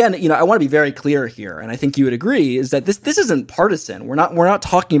 And again, I want to be very clear here, and I think you would agree, is that this isn't partisan. We're not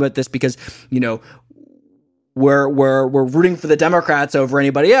talking about this because, we're rooting for the Democrats over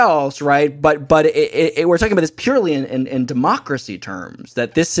anybody else, right? But we're talking about this purely in democracy terms,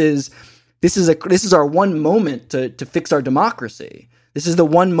 that this is our one moment to fix our democracy. This is the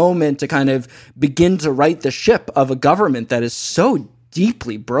one moment to kind of begin to right the ship of a government that is so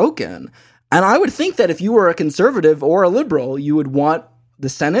deeply broken. And I would think that if you were a conservative or a liberal, you would want the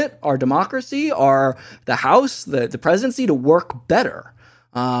Senate, our democracy, the House, the presidency to work better.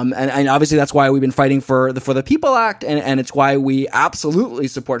 And obviously that's why we've been fighting for the People Act, and it's why we absolutely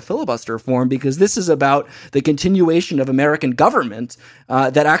support filibuster reform, because this is about the continuation of American government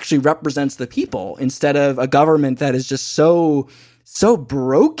that actually represents the people, instead of a government that is just so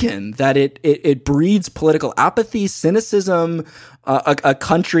broken that it breeds political apathy, cynicism, a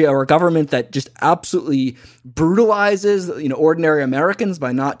country or a government that just absolutely brutalizes ordinary Americans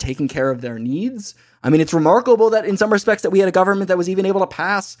by not taking care of their needs. I mean, it's remarkable that in some respects that we had a government that was even able to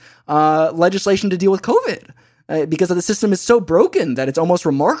pass legislation to deal with COVID because the system is so broken that it's almost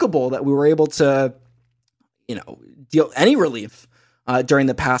remarkable that we were able to, deal any relief during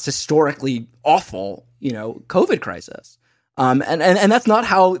the past historically awful, COVID crisis. And that's not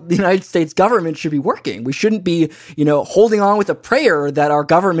how the United States government should be working. We shouldn't be, holding on with a prayer that our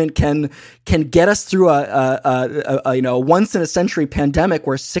government can get us through a once in a century pandemic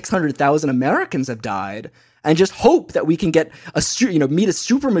where 600,000 Americans have died, and just hope that we can get meet a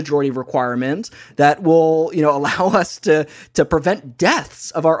supermajority requirement that will, allow us to prevent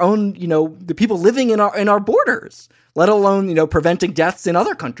deaths of our own, the people living in our borders, let alone, preventing deaths in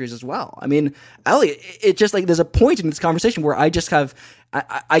other countries as well. I mean, Elliot, it just like there's a point in this conversation where I just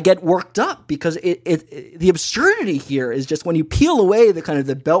I get worked up because the absurdity here is just when you peel away the kind of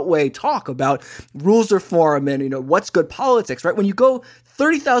the Beltway talk about rules reform and, what's good politics, right? When you go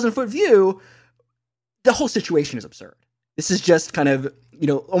 30,000 foot view, the whole situation is absurd. This is just kind of,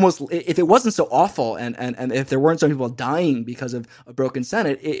 almost, if it wasn't so awful and if there weren't so many people dying because of a broken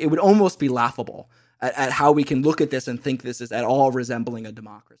Senate, it would almost be laughable at how we can look at this and think this is at all resembling a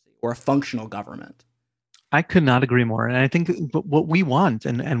democracy or a functional government. I could not agree more. And I think what we want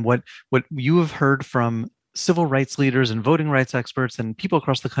and what you have heard from civil rights leaders and voting rights experts and people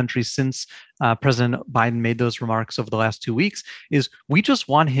across the country since President Biden made those remarks over the last 2 weeks is we just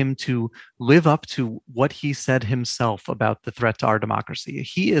want him to live up to what he said himself about the threat to our democracy.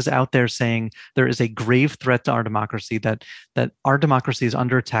 He is out there saying there is a grave threat to our democracy, that our democracy is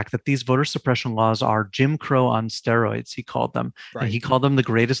under attack, that these voter suppression laws are Jim Crow on steroids, he called them. Right. And he called them the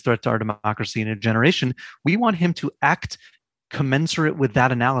greatest threat to our democracy in a generation. We want him to act commensurate with that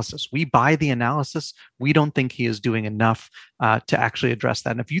analysis. We buy the analysis. We don't think he is doing enough to actually address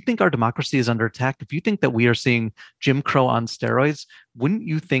that. And if you think our democracy is under attack, if you think that we are seeing Jim Crow on steroids, wouldn't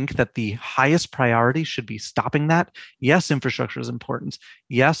you think that the highest priority should be stopping that? Yes, infrastructure is important.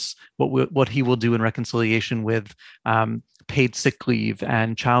 Yes, what he will do in reconciliation with paid sick leave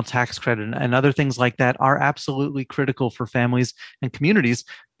and child tax credit and other things like that are absolutely critical for families and communities.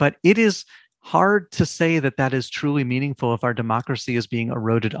 But it is hard to say that is truly meaningful if our democracy is being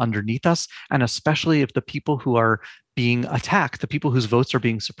eroded underneath us, and especially if the people who are being attacked, the people whose votes are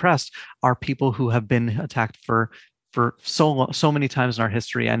being suppressed, are people who have been attacked for so many times in our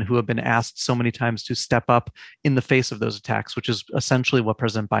history and who have been asked so many times to step up in the face of those attacks, which is essentially what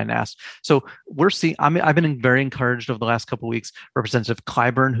President Biden asked. So we're seeing, I've been very encouraged over the last couple of weeks. Representative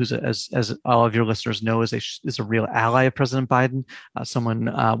Clyburn, who's, as all of your listeners know, is a real ally of President Biden,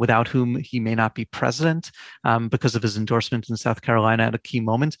 someone without whom he may not be president because of his endorsement in South Carolina at a key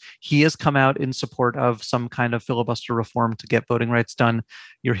moment. He has come out in support of some kind of filibuster reform to get voting rights done.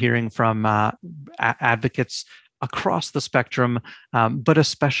 You're hearing from advocates across the spectrum, but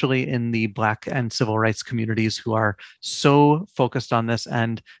especially in the Black and civil rights communities who are so focused on this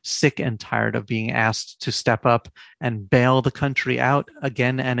and sick and tired of being asked to step up and bail the country out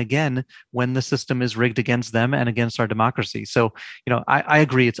again and again when the system is rigged against them and against our democracy. So, I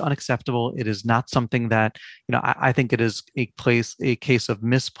agree, it's unacceptable. It is not something that, I think it is a case of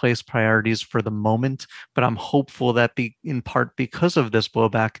misplaced priorities for the moment, but I'm hopeful that in part because of this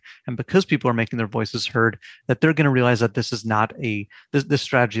blowback and because people are making their voices heard, that they're going to realize that this is not this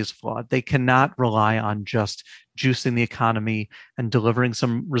strategy is flawed. They cannot rely on just juicing the economy and delivering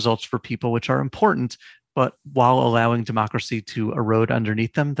some results for people, which are important, but while allowing democracy to erode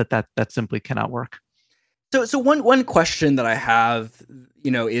underneath them, that simply cannot work. So one question that I have,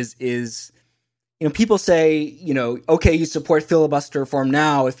 is people say, okay, you support filibuster reform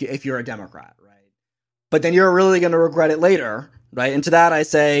now if you're a Democrat, right? But then you're really going to regret it later. Right. And to that, I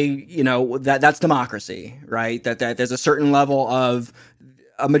say, that's democracy, right? That there's a certain level of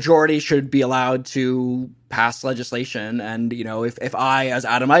a majority should be allowed to pass legislation. And, if I, as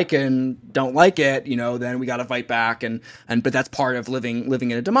Adam Eichen, don't like it, then we got to fight back. But that's part of living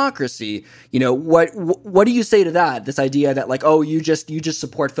in a democracy. What do you say to that? This idea that like, oh, you just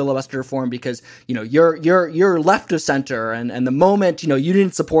support filibuster reform because, you're left of center. And the moment, you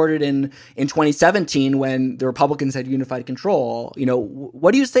didn't support it in 2017 when the Republicans had unified control,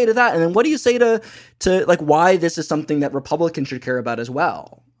 what do you say to that? And then what do you say to like why this is something that Republicans should care about as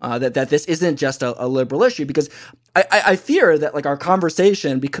well? That this isn't just a liberal issue, because I fear that like our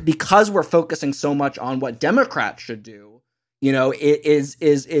conversation, because we're focusing so much on what Democrats should do,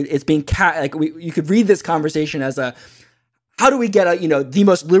 it's being you could read this conversation as how do we get the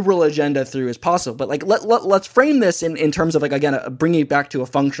most liberal agenda through as possible? But like let's frame this in terms of like, again, bringing it back to a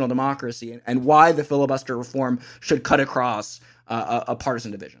functional democracy and why the filibuster reform should cut across a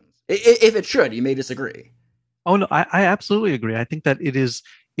partisan divisions. If it should, you may disagree. Oh no, I absolutely agree. I think that it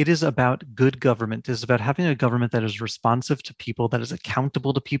is about good government. It is about having a government that is responsive to people, that is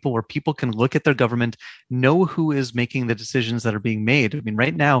accountable to people, where people can look at their government, know who is making the decisions that are being made. I mean,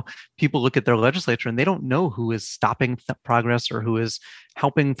 right now, people look at their legislature and they don't know who is stopping progress or who is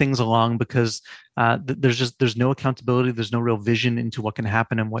helping things along, because there's no accountability, there's no real vision into what can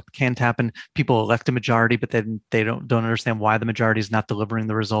happen and what can't happen. People elect a majority, but then they don't understand why the majority is not delivering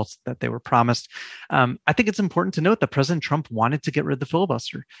the results that they were promised. I think it's important to note that President Trump wanted to get rid of the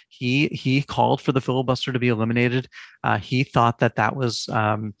filibuster. He called for the filibuster to be eliminated. He thought that was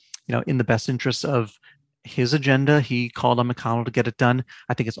in the best interest of his agenda. He called on McConnell to get it done.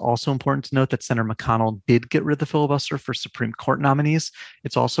 I think it's also important to note that Senator McConnell did get rid of the filibuster for Supreme Court nominees.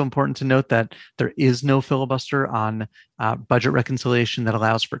 It's also important to note that there is no filibuster on budget reconciliation that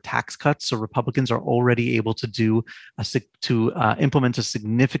allows for tax cuts. So Republicans are already able to implement a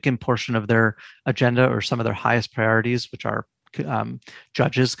significant portion of their agenda, or some of their highest priorities, which are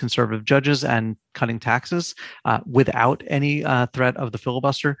conservative judges, and cutting taxes without any threat of the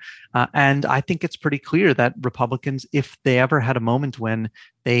filibuster. And I think it's pretty clear that Republicans, if they ever had a moment when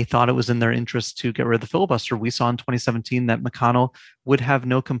they thought it was in their interest to get rid of the filibuster, we saw in 2017 that McConnell would have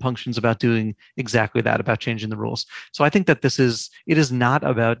no compunctions about doing exactly that, about changing the rules. So I think that it is not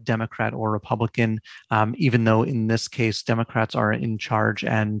about Democrat or Republican, even though in this case, Democrats are in charge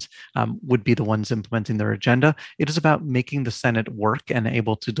and would be the ones implementing their agenda. It is about making the Senate work and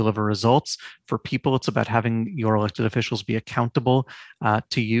able to deliver results for people. It's about having your elected officials be accountable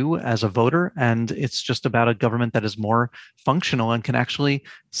to you as a voter. And it's just about a government that is more functional and can actually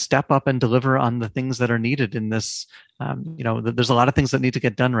step up and deliver on the things that are needed in this. There's a lot of things that need to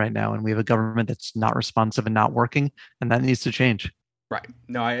get done right now, and we have a government that's not responsive and not working, and that needs to change. Right.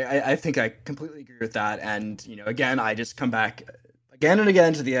 No, I think I completely agree with that. And, again, I just come back again and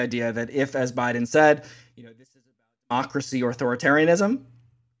again to the idea that if, as Biden said, this is about democracy or authoritarianism,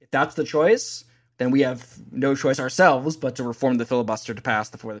 if that's the choice, then we have no choice ourselves but to reform the filibuster to pass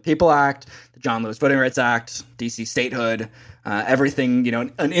the For the People Act, the John Lewis Voting Rights Act, DC statehood, everything,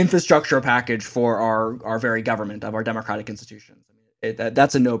 an infrastructure package for our very government, of our democratic institutions.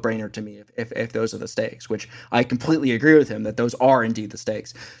 That's a no-brainer to me if those are the stakes, which I completely agree with him that those are indeed the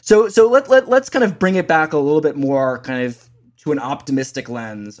stakes. So let's kind of bring it back a little bit more kind of to an optimistic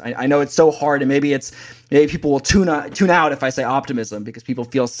lens. I know it's so hard, and maybe people will tune out if I say optimism, because people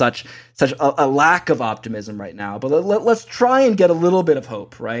feel such a lack of optimism right now. But let's try and get a little bit of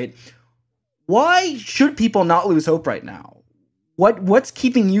hope, right? Why should people not lose hope right now? What's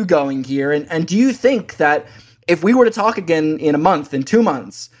keeping you going here? And do you think that if we were to talk again in a month, in 2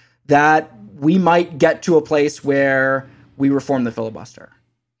 months, that we might get to a place where we reform the filibuster?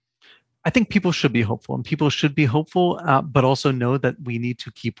 I think people should be hopeful, and people should be hopeful, but also know that we need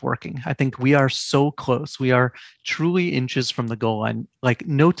to keep working. I think we are so close. We are truly inches from the goal line. Like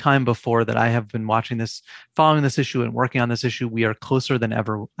no time before that I have been watching this, following this issue and working on this issue, we are closer than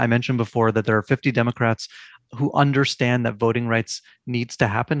ever. I mentioned before that there are 50 Democrats who understand that voting rights needs to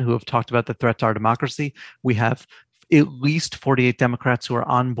happen, who have talked about the threat to our democracy. We have at least 48 Democrats who are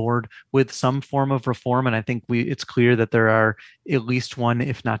on board with some form of reform. And I think it's clear that there are at least one,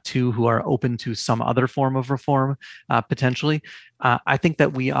 if not two, who are open to some other form of reform, potentially. I think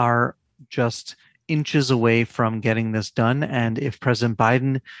that we are just inches away from getting this done. And if President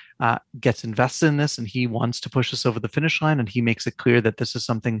Biden gets invested in this and he wants to push us over the finish line, and he makes it clear that this is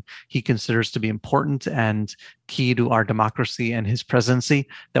something he considers to be important and key to our democracy and his presidency,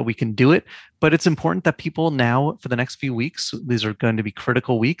 that we can do it. But it's important that people now, for the next few weeks, these are going to be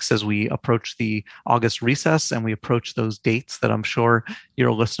critical weeks as we approach the August recess and we approach those dates that I'm sure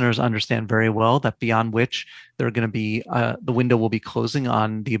your listeners understand very well, that beyond which they're going to be, the window will be closing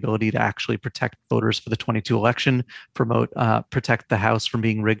on the ability to actually protect voters for the 22 election, protect the House from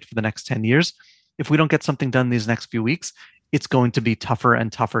being rigged for the next 10 years. If we don't get something done these next few weeks, it's going to be tougher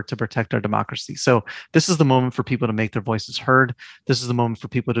and tougher to protect our democracy. So this is the moment for people to make their voices heard. This is the moment for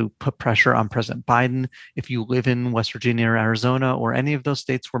people to put pressure on President Biden. If you live in West Virginia or Arizona or any of those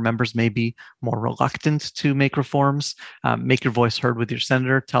states where members may be more reluctant to make reforms, make your voice heard with your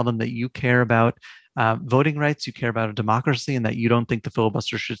senator. Tell them that you care about voting rights, you care about a democracy, and that you don't think the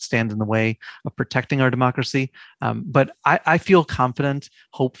filibuster should stand in the way of protecting our democracy. But I feel confident,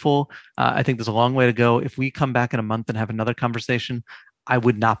 hopeful. I think there's a long way to go. If we come back in a month and have another conversation, I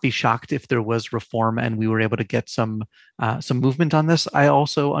would not be shocked if there was reform and we were able to get some movement on this. I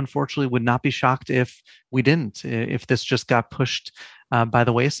also, unfortunately, would not be shocked if we didn't, if this just got pushed by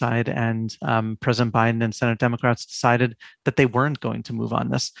the wayside and President Biden and Senate Democrats decided that they weren't going to move on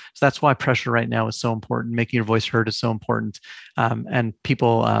this. So that's why pressure right now is so important. Making your voice heard is so important. And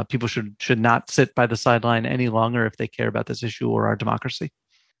people should not sit by the sideline any longer if they care about this issue or our democracy.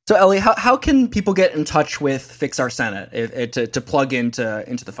 So, Ellie, how can people get in touch with Fix Our Senate to plug into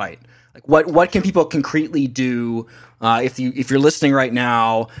the fight? Like what can people concretely do if you're listening right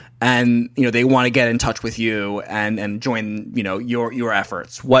now and they want to get in touch with you and join your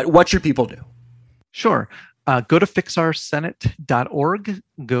efforts? What should people do? Sure. Go to fixoursenate.org.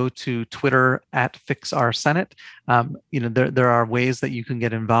 Go to Twitter @fixoursenate. There are ways that you can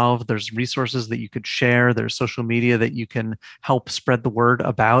get involved. There's resources that you could share. There's social media that you can help spread the word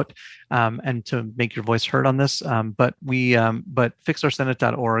about and to make your voice heard on this. But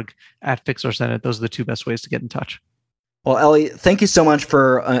fixoursenate.org, @fixoursenate. Those are the two best ways to get in touch. Well, Ellie, thank you so much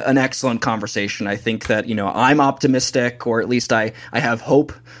for an excellent conversation. I think that, I'm optimistic, or at least I have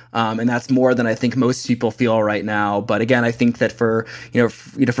hope. And that's more than I think most people feel right now. But again, I think that for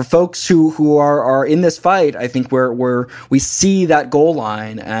folks who are in this fight, I think we see that goal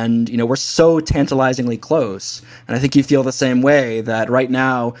line and, we're so tantalizingly close. And I think you feel the same way, that right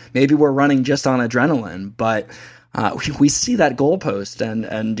now, maybe we're running just on adrenaline, but we see that goalpost.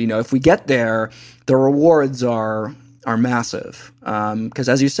 And if we get there, the rewards are massive. Because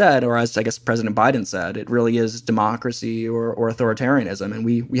as you said, or as I guess President Biden said, it really is democracy or authoritarianism, and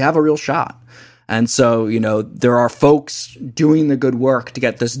we have a real shot. And so, there are folks doing the good work to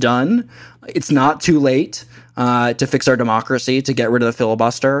get this done. It's not too late to fix our democracy, to get rid of the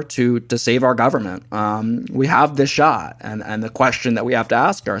filibuster, to save our government. We have this shot. And the question that we have to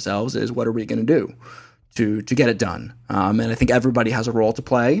ask ourselves is, what are we going to do to get it done? And I think everybody has a role to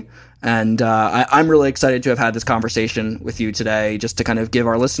play. And I'm really excited to have had this conversation with you today, just to kind of give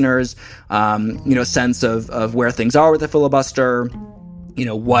our listeners, a sense of where things are with the filibuster,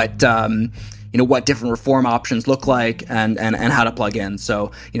 what different reform options look like, and how to plug in.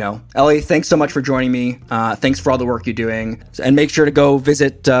 So, Ellie, thanks so much for joining me. Thanks for all the work you're doing, and make sure to go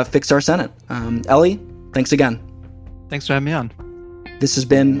visit Fix Our Senate. Ellie, thanks again. Thanks for having me on. This has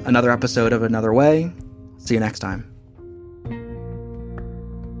been another episode of Another Way. See you next time.